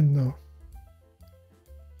 Semicolon now.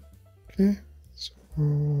 Okay. So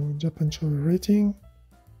Japan travel rating.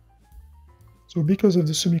 So because of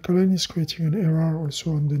the semicolon, it's creating an error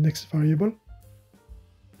also on the next variable.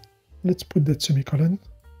 Let's put that semicolon.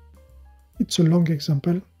 It's a long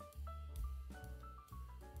example.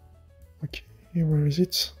 Okay, where is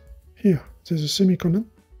it? Here, there's a semicolon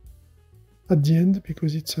at the end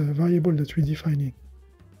because it's a variable that we're defining.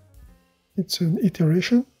 It's an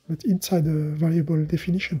iteration, but inside the variable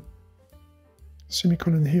definition.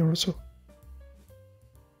 Semicolon here also.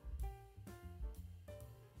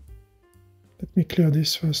 Let me clear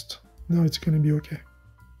this first. Now it's going to be okay,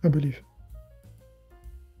 I believe.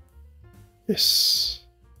 Yes.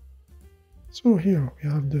 So here we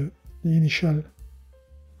have the initial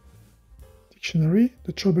dictionary,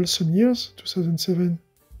 the troublesome years, 2007,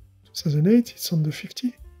 2008, it's on the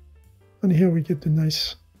 50. And here we get the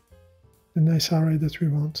nice array that we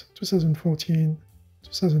want, 2014,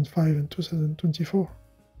 2005, and 2024.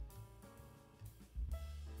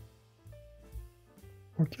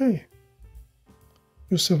 Okay.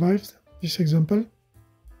 You survived this example.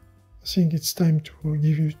 I think it's time to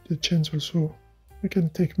give you the chance also. You can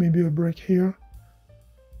take maybe a break here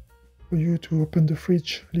for you to open the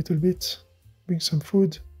fridge a little bit, bring some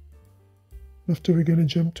food, After we're going to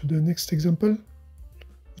jump to the next example,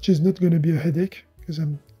 which is not going to be a headache because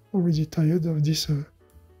I'm already tired of this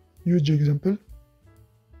huge example.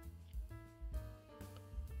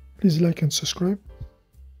 Please like and subscribe.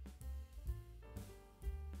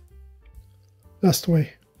 Last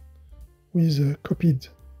way with copied.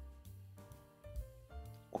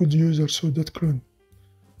 Could use also .clone,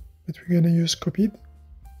 but we're going to use copied.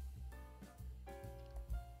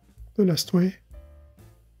 The last way,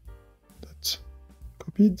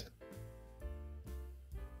 .copied.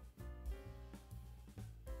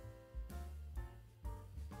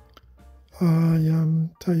 I am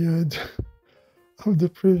tired of the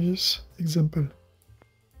previous example.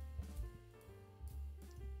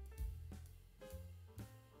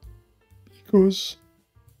 Because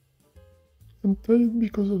I'm tired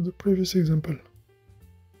because of the previous example.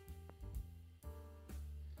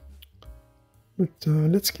 But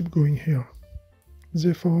let's keep going here.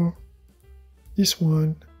 Therefore, this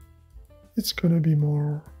one, it's gonna be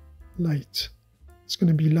more light. It's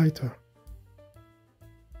gonna be lighter.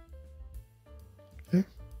 Okay.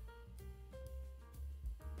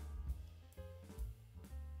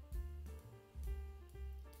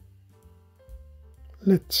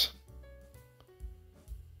 Let's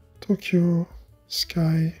Tokyo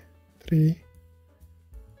Sky 3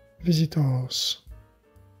 visitors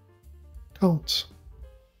count.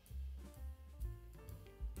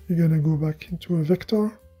 We're gonna go back into a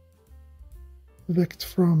vector, vect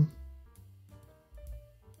from,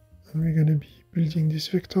 and we're gonna be building this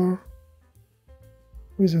vector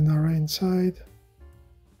with an array inside,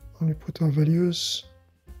 and we put our values.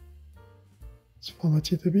 Let's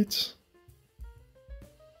format it a bit,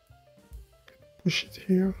 push it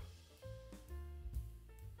here.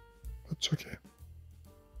 That's okay.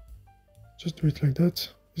 Just do it like that.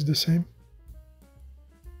 It's the same.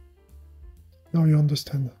 Now you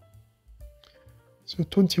understand. So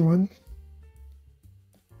 21.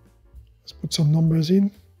 Let's put some numbers in.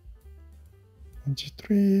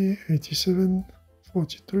 23, 87,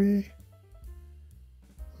 43,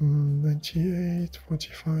 98,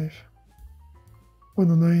 45,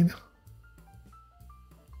 109.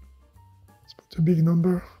 Let's put a big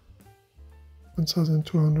number.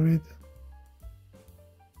 1230.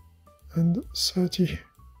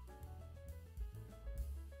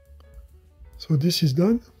 So this is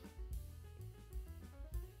done.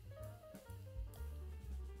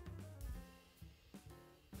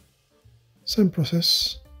 Same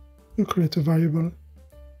process. You create a variable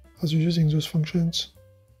as you're using those functions,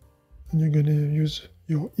 and you're going to use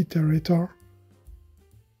your iterator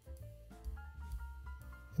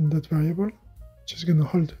in that variable, which is going to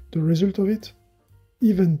hold the result of it,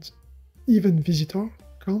 even visitor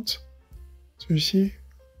count. So you see,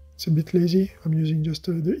 it's a bit lazy. I'm using just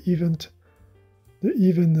the even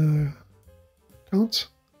count.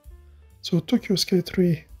 So Tokyo Sky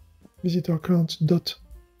 3 visitor count dot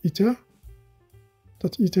iter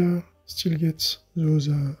still gets those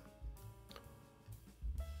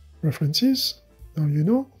references. Now you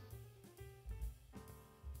know.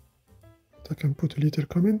 But I can put a little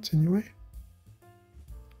comment anyway.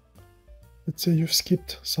 Let's say you've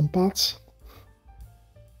skipped some parts.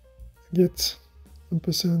 Get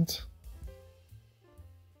 1%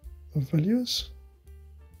 of values.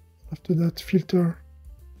 After that, filter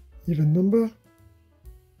even number.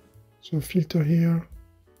 So filter here.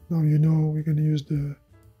 Now you know we're going to use the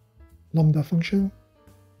lambda function.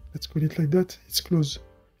 Let's call it like that. It's called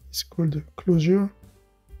closure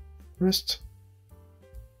rest.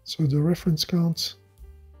 So the reference count,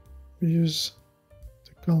 we use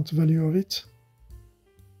the count value of it.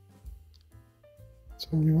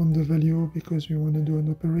 So we want the value because we want to do an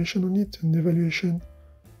operation on it, an evaluation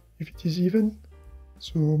if it is even.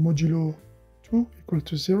 So modulo 2 equal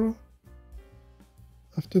to 0.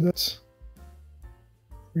 After that,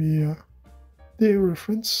 we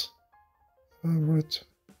dereference. I wrote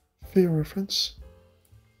fair reference.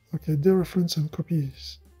 Okay, dereference and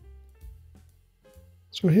copies.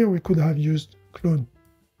 So here we could have used clone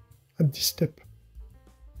at this step,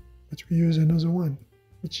 but we use another one,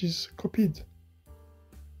 which is copied.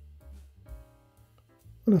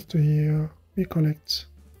 And after here, we collect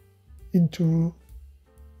into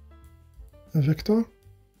a vector.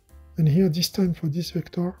 And here, this time for this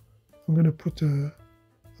vector, I'm going to put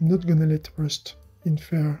I'm not going to let Rust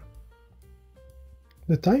infer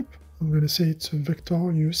the type. I'm going to say it's a vector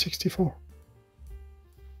U64.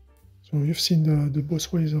 So you've seen the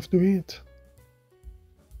both ways of doing it.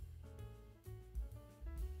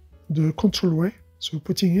 The control way, so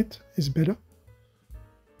putting it is better,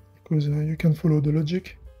 because you can follow the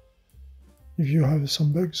logic if you have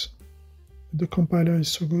some bugs. The compiler is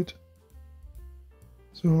so good.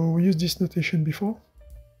 So we used this notation before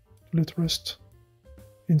to let Rust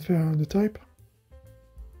infer the type.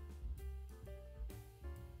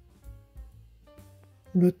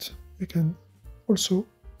 But you can also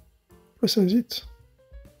precise it.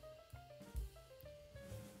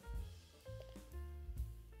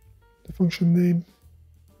 The function name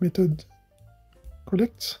method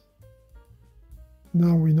collects.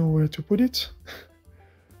 Now we know where to put it.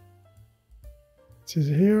 It is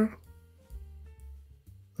here.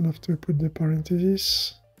 And after we put the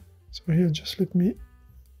parentheses, so here just let me,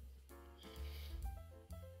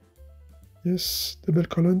 yes, double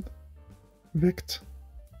colon, vect.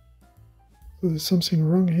 So there's something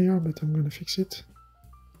wrong here, but I'm going to fix it.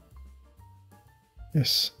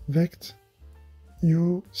 Yes, vect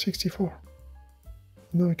U64.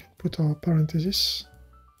 Now I can put our parentheses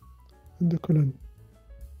and the colon.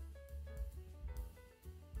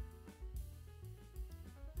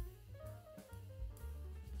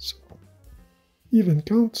 So, even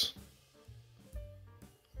count.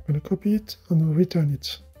 I'm going to copy it and return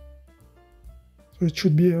it. So it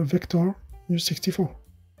should be a vector U64.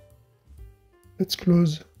 Let's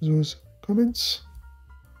close those comments.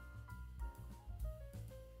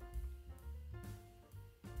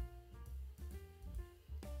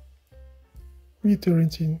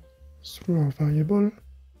 Reiterating through our variable,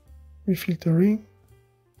 refiltering.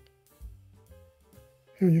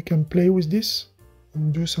 Here you can play with this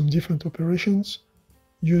and do some different operations.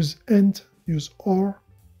 Use AND, use OR,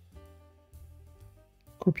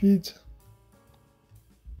 copied.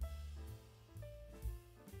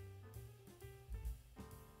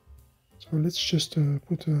 So let's just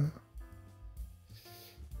put a little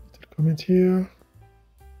comment here.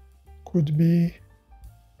 Could be.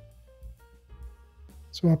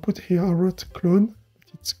 So I put here, I wrote clone,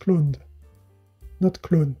 but it's cloned, not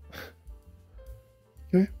clone.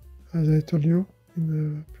 Okay, as I told you in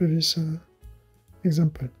the previous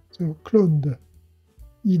example. So cloned,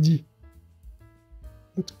 ed,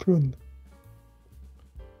 not clone,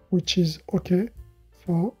 which is okay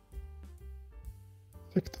for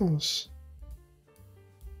vectors.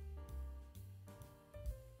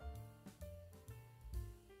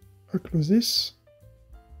 I close this.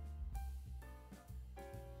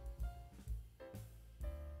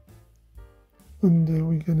 And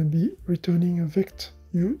we're going to be returning a vect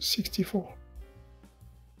U64.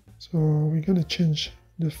 So we're going to change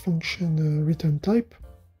the function return type.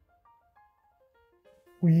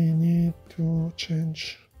 We need to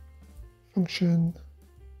change function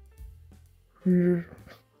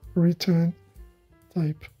return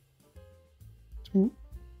type to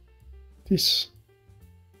this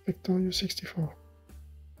vector U64.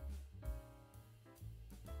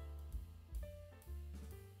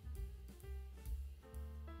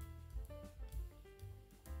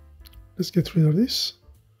 Let's get rid of this.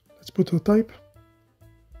 Let's put a type,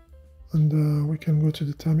 and we can go to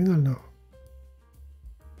the terminal now.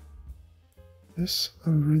 Yes,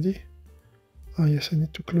 I'm ready. Ah, yes, I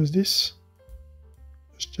need to close this.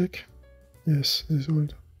 Just check. Yes, there's all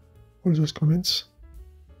those comments.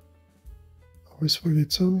 I always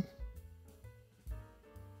forget some.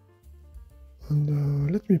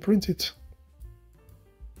 And let me print it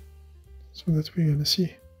so that we're gonna see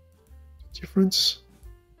the difference.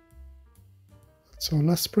 That's our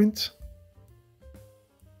last print.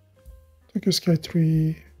 Tokyo Sky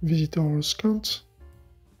 3 visitors count.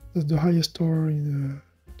 That's the highest tower in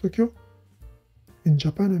Tokyo, in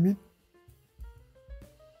Japan, I mean.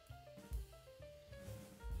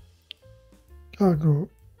 Cargo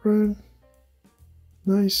run.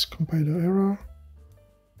 Nice, compiler error.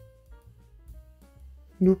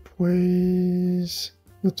 Loop ways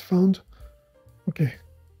not found. Okay,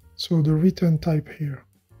 so the return type here.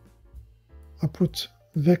 I put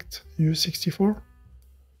vect U64,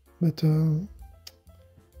 but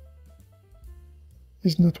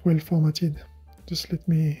it's not well formatted. Just let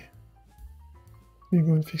me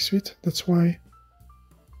go and fix it. That's why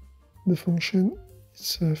the function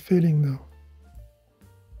is failing now.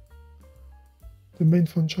 The main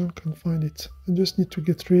function can't find it. I just need to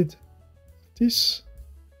get rid of this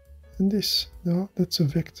and this. Now that's a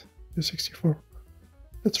vect U64.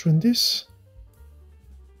 Let's run this.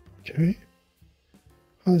 Okay.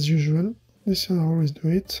 As usual, this is how I always do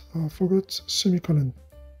it. I forgot semicolon.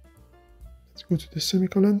 Let's go to the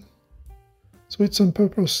semicolon. So it's on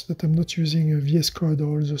purpose that I'm not using VS Code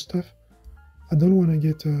or all those stuff. I don't want to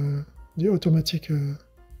get the automatic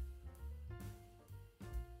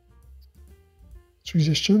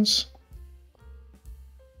suggestions.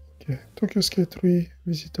 Okay, Tokyo Sky 3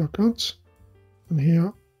 visitor count. And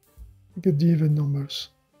here we get the even numbers.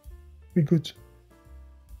 We're good.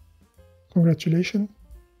 Congratulations.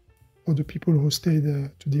 for the people who stayed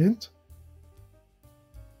to the end.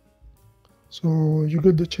 So you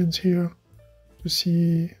got the chance here to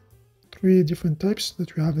see 3 different types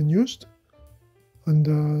that we haven't used.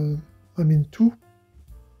 And I mean 2.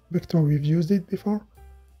 Vector, we've used it before,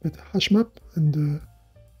 but Hashmap and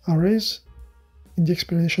arrays. In the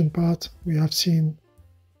explanation part, we have seen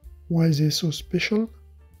why they're so special.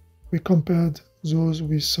 We compared those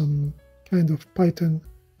with some kind of Python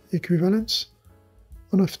equivalents,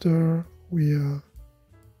 and after we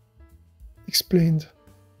explained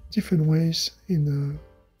different ways in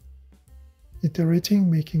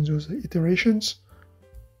iterating, making those iterations,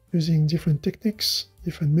 using different techniques,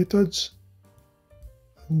 different methods,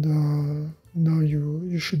 and now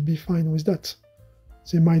you should be fine with that.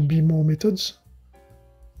 There might be more methods,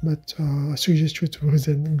 but I suggest you to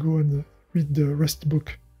then go and read the rest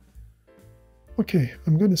book. Okay,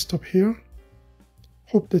 I'm gonna stop here.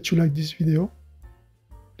 Hope that you like this video.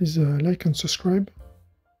 Please like and subscribe,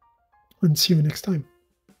 and see you next time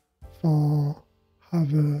for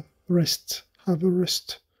have a rest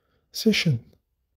session.